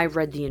when I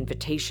read the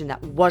invitation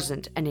that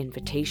wasn't an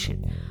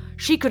invitation.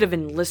 She could have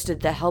enlisted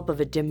the help of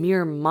a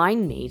Dimir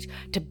mind mage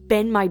to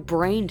bend my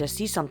brain to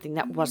see something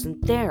that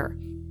wasn't there.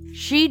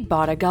 She'd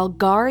bought a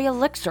Golgari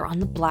elixir on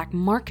the black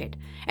market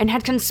and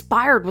had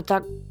conspired with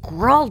that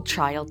Gruul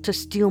child to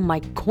steal my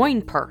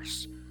coin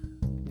purse.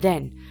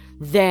 Then,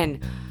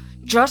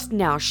 just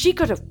now, she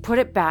could have put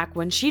it back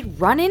when she'd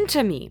run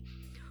into me.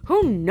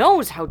 Who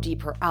knows how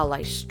deep her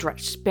allies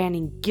stretched,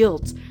 spanning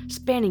guilds,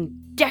 spanning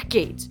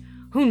decades.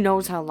 Who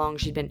knows how long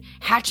she'd been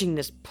hatching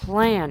this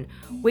plan,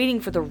 waiting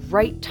for the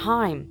right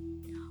time.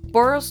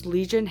 Boros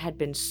Legion had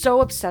been so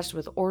obsessed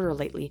with order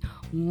lately,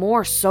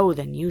 more so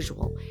than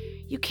usual.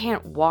 You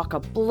can't walk a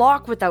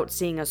block without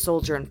seeing a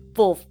soldier in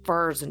full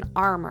furs and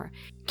armor.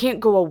 Can't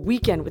go a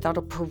weekend without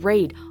a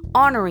parade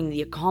honoring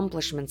the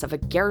accomplishments of a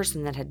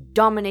garrison that had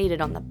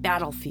dominated on the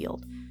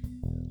battlefield.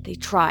 They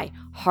try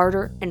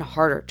harder and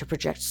harder to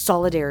project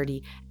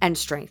solidarity and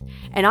strength,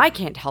 and I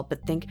can't help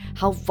but think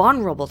how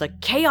vulnerable to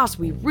chaos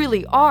we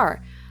really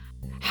are.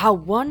 How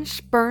one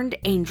spurned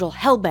angel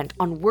hellbent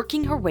on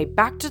working her way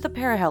back to the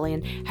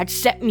Perihelion had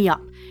set me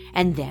up,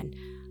 and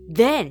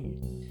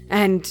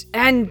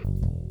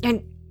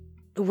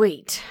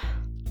wait.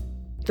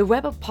 The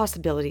web of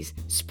possibilities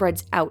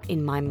spreads out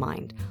in my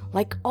mind,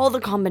 like all the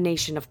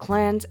combination of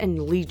Clans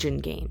and Legion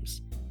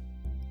games.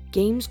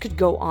 Games could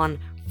go on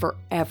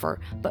forever,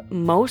 but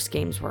most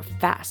games were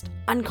fast,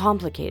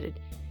 uncomplicated.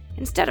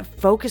 Instead of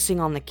focusing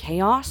on the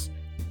chaos,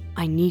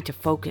 I need to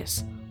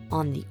focus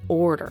on the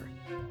order.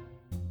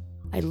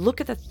 I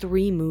look at the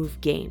 3-move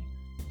game,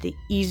 the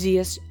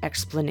easiest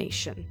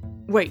explanation.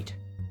 Wait,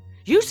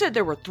 you said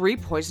there were 3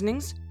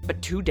 poisonings,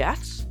 but 2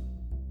 deaths?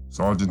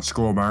 Sergeant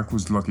Scormac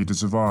was lucky to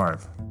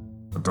survive.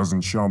 A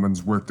dozen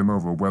shamans worked him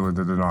over well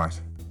into the night.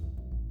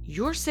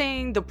 You're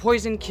saying the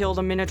poison killed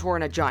a Minotaur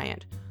and a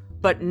giant,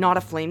 but not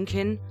a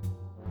Flamekin?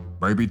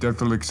 Maybe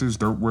death elixirs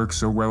don't work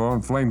so well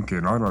on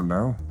Flamekin, I don't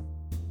know.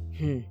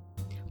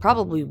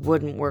 Probably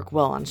wouldn't work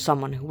well on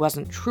someone who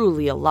wasn't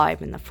truly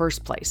alive in the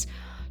first place.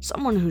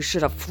 Someone who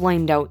should have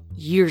flamed out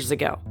years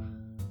ago.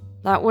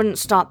 That wouldn't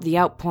stop the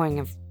outpouring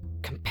of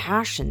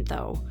compassion,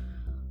 though.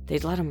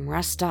 They'd let him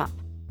rest up,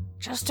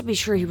 just to be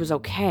sure he was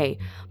okay,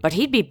 but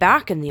he'd be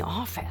back in the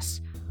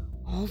office.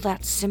 All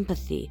that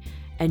sympathy,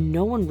 and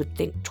no one would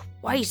think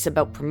twice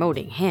about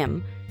promoting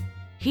him.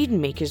 He'd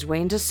make his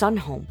way into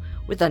Sunhome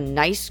with a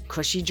nice,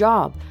 cushy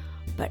job,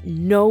 but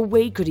no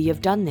way could he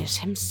have done this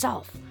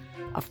himself.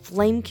 A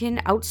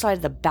Flamekin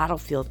outside the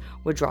battlefield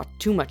would draw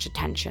too much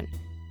attention.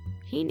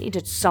 He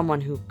needed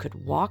someone who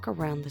could walk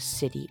around the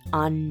city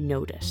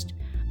unnoticed.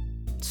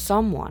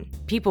 Someone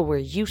people were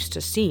used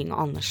to seeing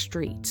on the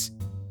streets.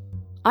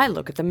 I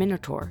look at the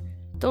Minotaur.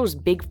 Those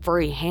big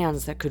furry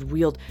hands that could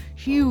wield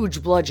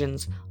huge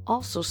bludgeons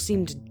also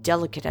seemed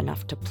delicate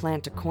enough to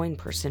plant a coin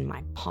purse in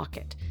my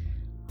pocket.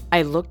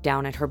 I look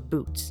down at her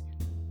boots.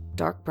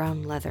 Dark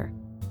brown leather.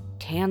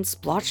 Tan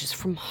splotches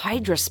from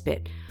Hydra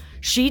spit.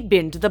 She'd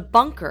been to the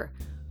bunker.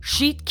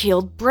 She'd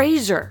killed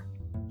Brazier.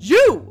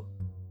 You!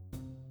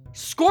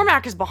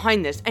 Scormac is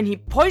behind this, and he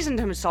poisoned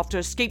himself to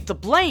escape the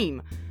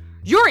blame.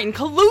 You're in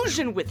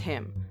collusion with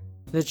him.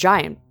 The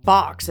giant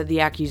balks at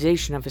the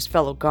accusation of his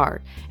fellow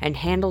guard and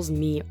handles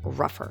me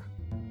rougher.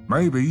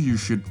 Maybe you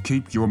should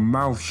keep your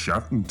mouth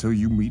shut until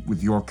you meet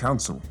with your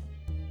council.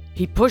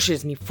 He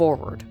pushes me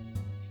forward.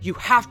 You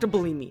have to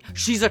believe me.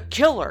 She's a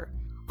killer.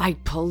 I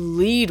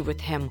plead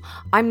with him.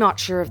 I'm not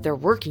sure if they're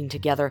working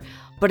together,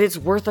 but it's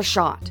worth a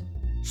shot.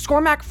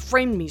 Scormac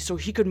framed me so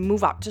he could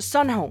move up to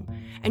Sunhome,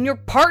 and your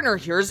partner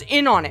here is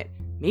in on it.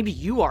 Maybe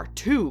you are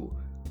too.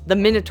 The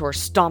Minotaur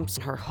stomps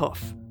her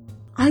hoof.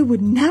 I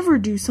would never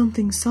do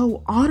something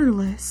so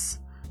odorless.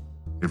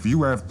 If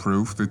you have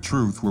proof, the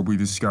truth will be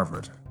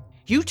discovered.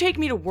 You take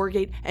me to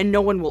Wargate and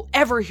no one will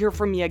ever hear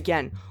from me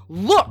again.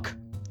 Look!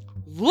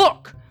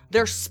 Look!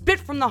 There's spit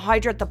from the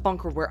Hydra at the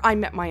bunker where I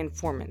met my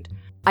informant.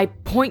 I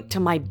point to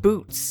my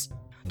boots.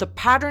 The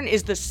pattern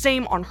is the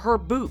same on her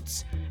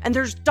boots, and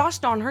there's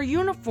dust on her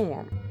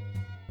uniform.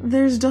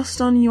 There's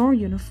dust on your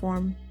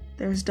uniform.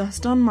 There's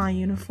dust on my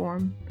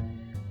uniform.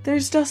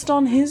 There's dust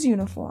on his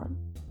uniform.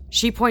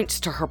 She points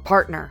to her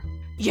partner.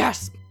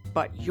 Yes,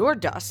 but your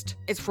dust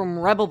is from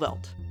Rebel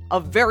Belt, a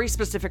very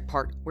specific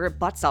part where it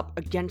butts up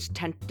against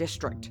 10th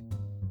District.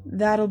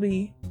 That'll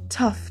be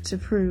tough to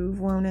prove,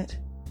 won't it?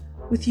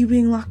 With you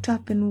being locked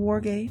up in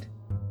Wargate?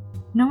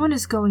 No one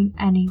is going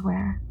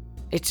anywhere.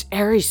 It's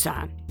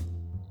Eri-san.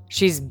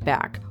 She's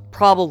back,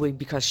 probably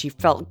because she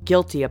felt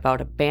guilty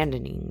about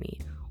abandoning me.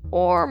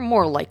 Or,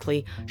 more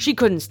likely, she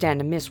couldn't stand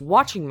to miss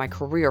watching my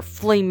career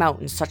flame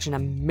out in such an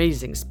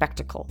amazing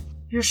spectacle.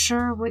 You're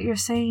sure what you're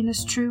saying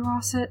is true,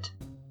 Osset?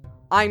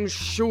 I'm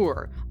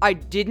sure. I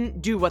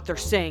didn't do what they're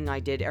saying I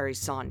did,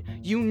 Eri-san.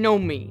 You know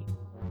me.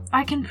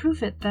 I can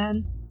prove it,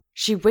 then.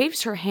 She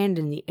waves her hand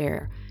in the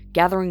air,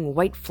 gathering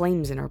white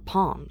flames in her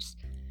palms.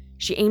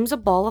 She aims a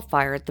ball of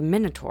fire at the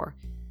Minotaur.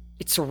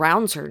 It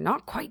surrounds her,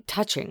 not quite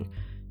touching.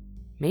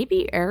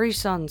 Maybe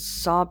Eri-san's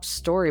sob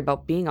story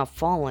about being a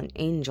fallen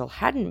angel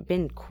hadn't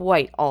been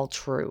quite all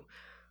true.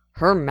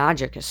 Her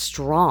magic is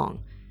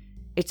strong.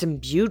 It's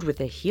imbued with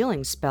a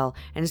healing spell,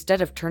 and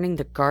instead of turning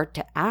the guard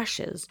to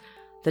ashes,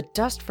 the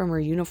dust from her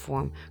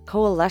uniform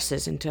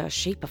coalesces into a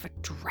shape of a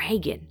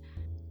dragon.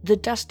 The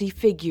dusty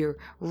figure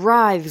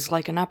writhes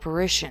like an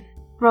apparition.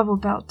 Rubble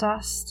belt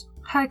dust.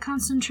 High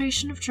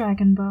concentration of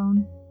dragon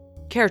bone.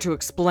 Care to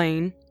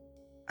explain?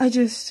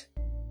 It's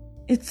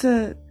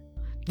a...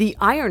 The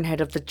iron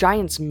head of the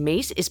giant's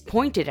mace is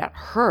pointed at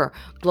her,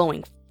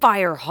 glowing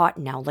fire hot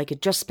now like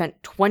it just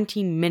spent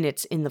 20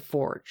 minutes in the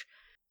forge.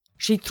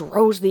 She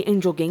throws the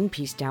angel game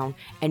piece down,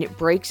 and it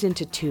breaks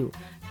into two,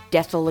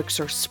 death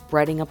elixir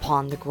spreading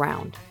upon the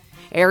ground.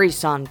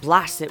 Eri-san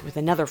blasts it with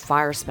another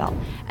fire spell,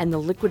 and the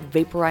liquid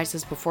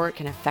vaporizes before it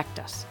can affect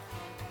us.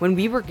 When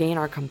we regain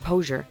our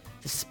composure,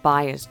 the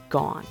spy is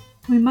gone.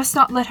 We must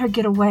not let her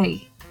get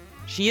away.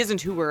 She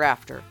isn't who we're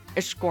after.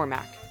 It's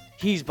Scormac.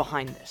 He's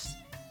behind this.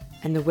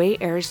 And the way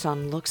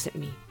Eri-san looks at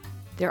me,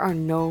 there are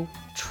no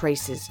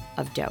traces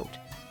of doubt.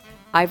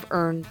 I've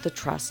earned the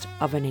trust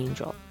of an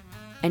angel.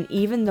 And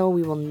even though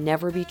we will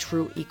never be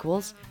true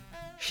equals,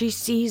 she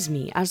sees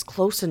me as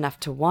close enough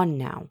to one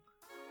now.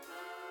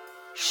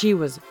 She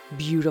was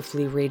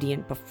beautifully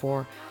radiant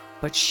before,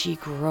 but she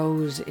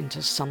grows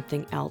into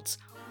something else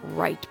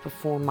right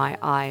before my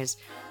eyes,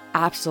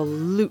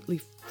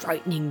 absolutely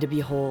frightening to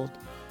behold.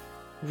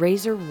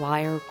 Razor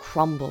wire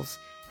crumbles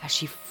as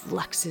she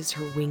flexes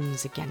her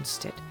wings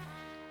against it,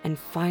 and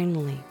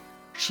finally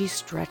she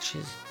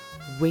stretches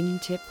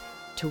wingtip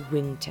to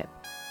wingtip,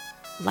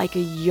 like a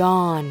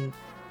yawn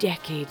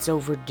decades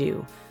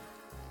overdue.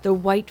 The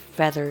white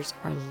feathers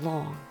are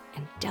long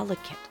and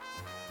delicate,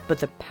 but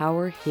the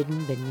power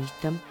hidden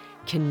beneath them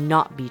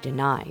cannot be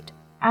denied.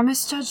 I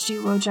misjudged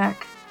you, Wojak.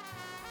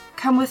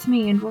 Come with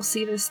me and we'll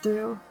see this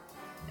through.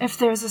 If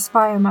there's a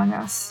spy among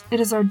us, it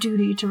is our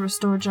duty to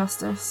restore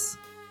justice.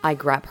 I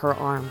grab her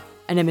arm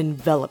and am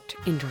enveloped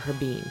into her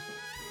being.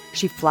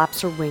 She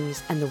flaps her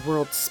wings and the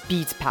world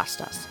speeds past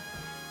us.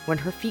 When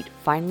her feet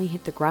finally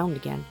hit the ground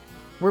again,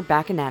 we're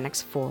back in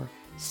Annex 4,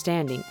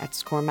 standing at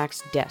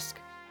Scormac's desk.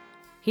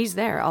 He's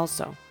there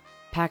also,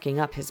 packing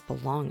up his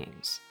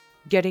belongings.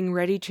 Getting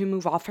ready to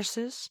move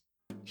offices?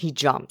 He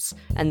jumps,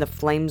 and the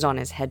flames on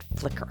his head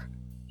flicker.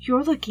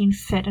 You're looking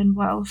fit and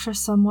well for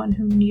someone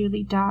who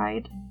nearly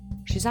died.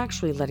 She's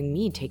actually letting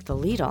me take the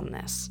lead on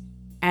this.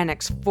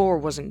 Annex 4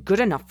 wasn't good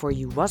enough for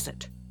you, was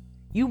it?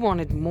 You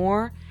wanted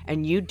more,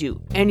 and you'd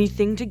do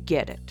anything to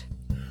get it.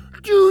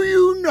 Do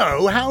you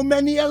know how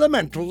many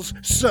elementals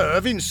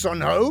serve in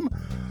Sunhome?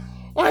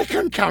 I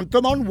can count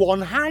them on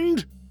one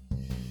hand.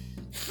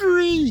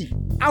 3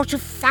 out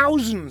of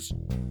thousands.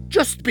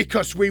 Just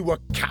because we were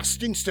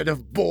cast instead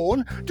of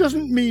born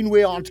doesn't mean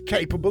we aren't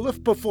capable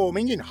of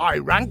performing in high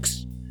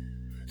ranks.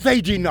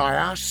 They deny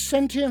our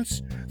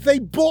sentience. They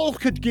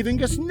balk at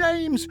giving us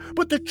names,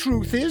 but the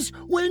truth is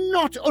we're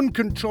not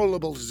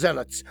uncontrollable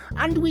zealots,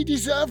 and we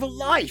deserve a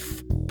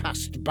life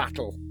past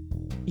battle.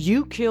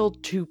 You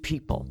killed 2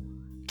 people.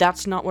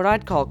 That's not what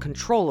I'd call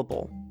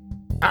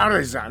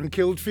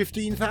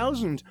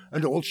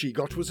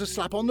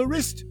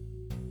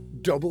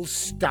double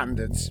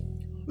standards.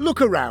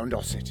 Look around,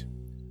 Osset.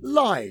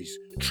 Lies,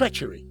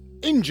 treachery,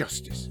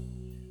 injustice.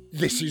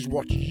 This is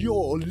what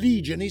your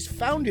legion is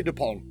founded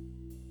upon.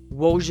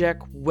 Wojciech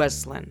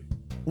Weslan.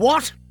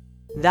 What?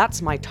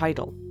 That's my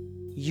title.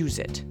 Use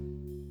it.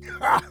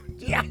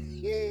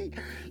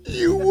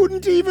 You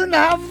wouldn't even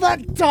have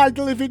that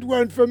title if it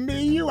weren't for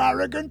me, you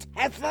arrogant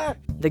heifer.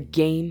 The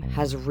game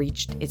has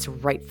reached its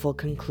rightful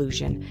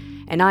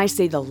conclusion, and I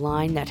say the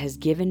line that has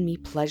given me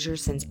pleasure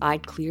since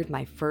I'd cleared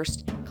my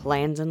first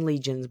Clans and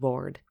Legions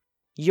board.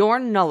 You're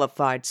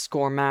nullified,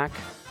 Scormac.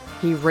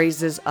 He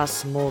raises a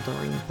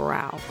smoldering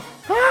brow.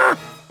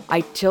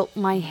 I tilt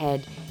my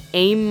head,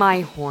 aim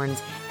my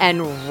horns,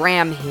 and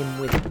ram him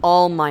with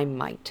all my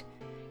might.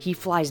 He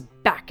flies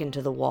back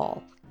into the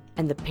wall,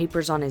 and the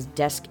papers on his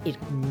desk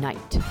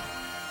ignite.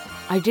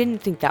 I didn't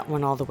think that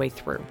one all the way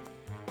through.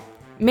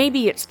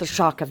 Maybe it's the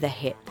shock of the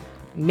hit.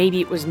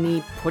 Maybe it was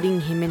me putting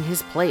him in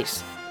his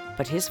place.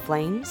 But his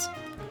flames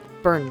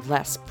burn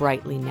less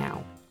brightly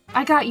now.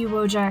 I got you,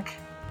 Wojciech.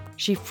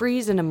 She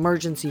frees an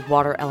emergency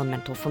water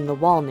elemental from the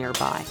wall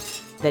nearby,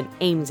 then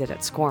aims it at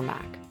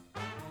Scormac.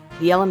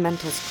 The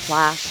elementals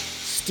clash,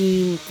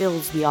 steam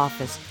fills the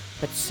office,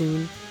 but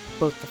soon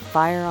both the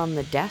fire on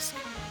the desk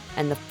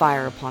and the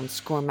fire upon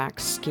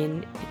Scormac's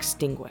skin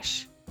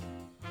extinguish.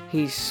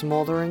 He's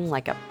smoldering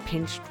like a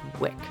pinched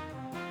wick,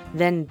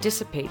 then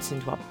dissipates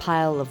into a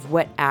pile of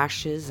wet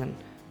ashes and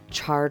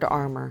charred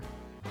armor.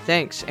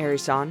 Thanks,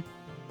 Arisan.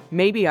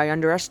 Maybe I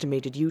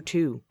underestimated you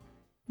too.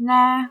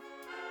 Nah.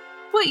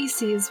 What you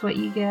see is what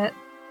you get.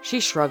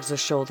 She shrugs a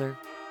shoulder,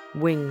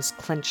 wings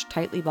clenched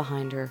tightly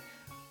behind her,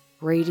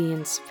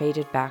 radiance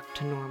faded back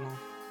to normal.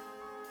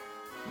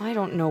 I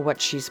don't know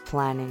what she's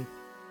planning,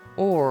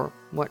 or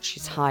what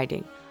she's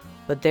hiding,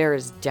 but there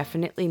is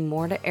definitely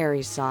more to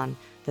Arisan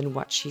than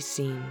what she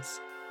seems.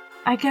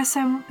 I guess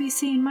I won't be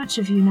seeing much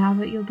of you now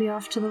that you'll be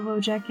off to the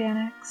Wojciech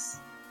Annex.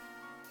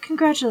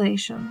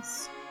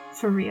 Congratulations.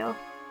 For real.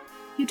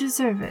 You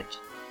deserve it,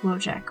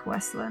 Wojciech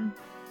Weslan.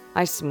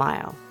 I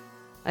smile,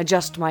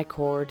 adjust my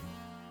cord,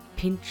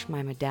 pinch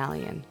my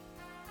medallion.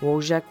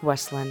 Wojciech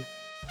Weslan.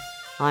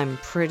 I'm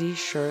pretty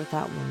sure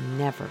that will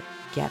never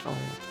get old.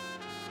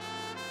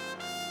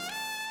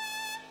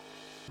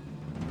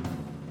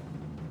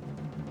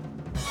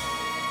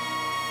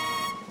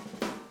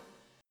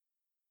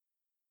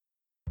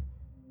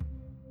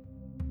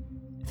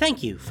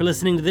 Thank you for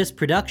listening to this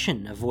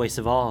production of Voice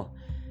of All.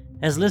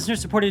 As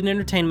listener-supported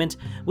entertainment,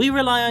 we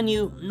rely on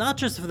you not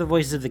just for the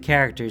voices of the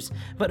characters,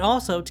 but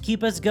also to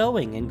keep us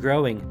going and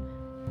growing.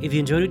 If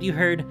you enjoyed what you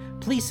heard,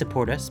 please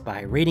support us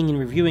by rating and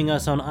reviewing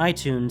us on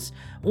iTunes,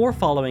 or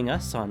following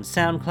us on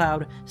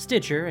SoundCloud,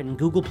 Stitcher, and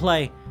Google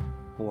Play,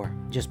 or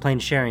just plain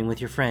sharing with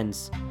your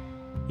friends.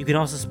 You can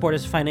also support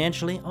us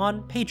financially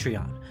on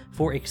Patreon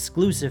for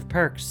exclusive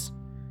perks.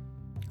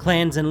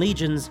 Clans and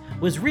Legions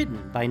was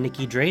written by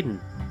Nikki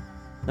Drayden.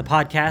 The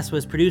podcast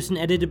was produced and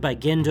edited by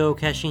Gendo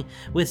Okeshi,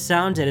 with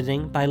sound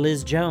editing by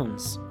Liz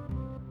Jones.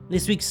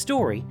 This week's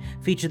story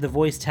featured the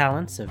voice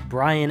talents of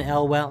Brian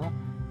Elwell,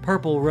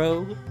 Purple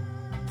Rogue,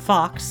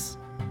 Fox,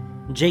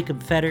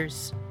 Jacob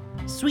Fetters,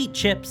 Sweet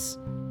Chips,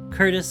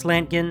 Curtis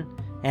Lantgen,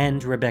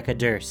 and Rebecca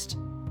Durst.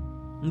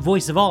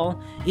 Voice of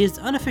All is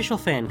unofficial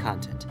fan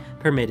content,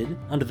 permitted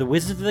under the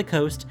Wizards of the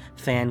Coast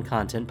fan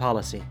content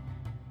policy.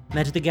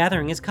 Magic the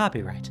Gathering is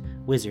copyright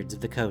Wizards of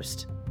the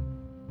Coast.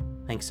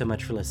 Thanks so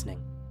much for listening.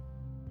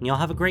 And y'all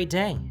have a great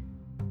day.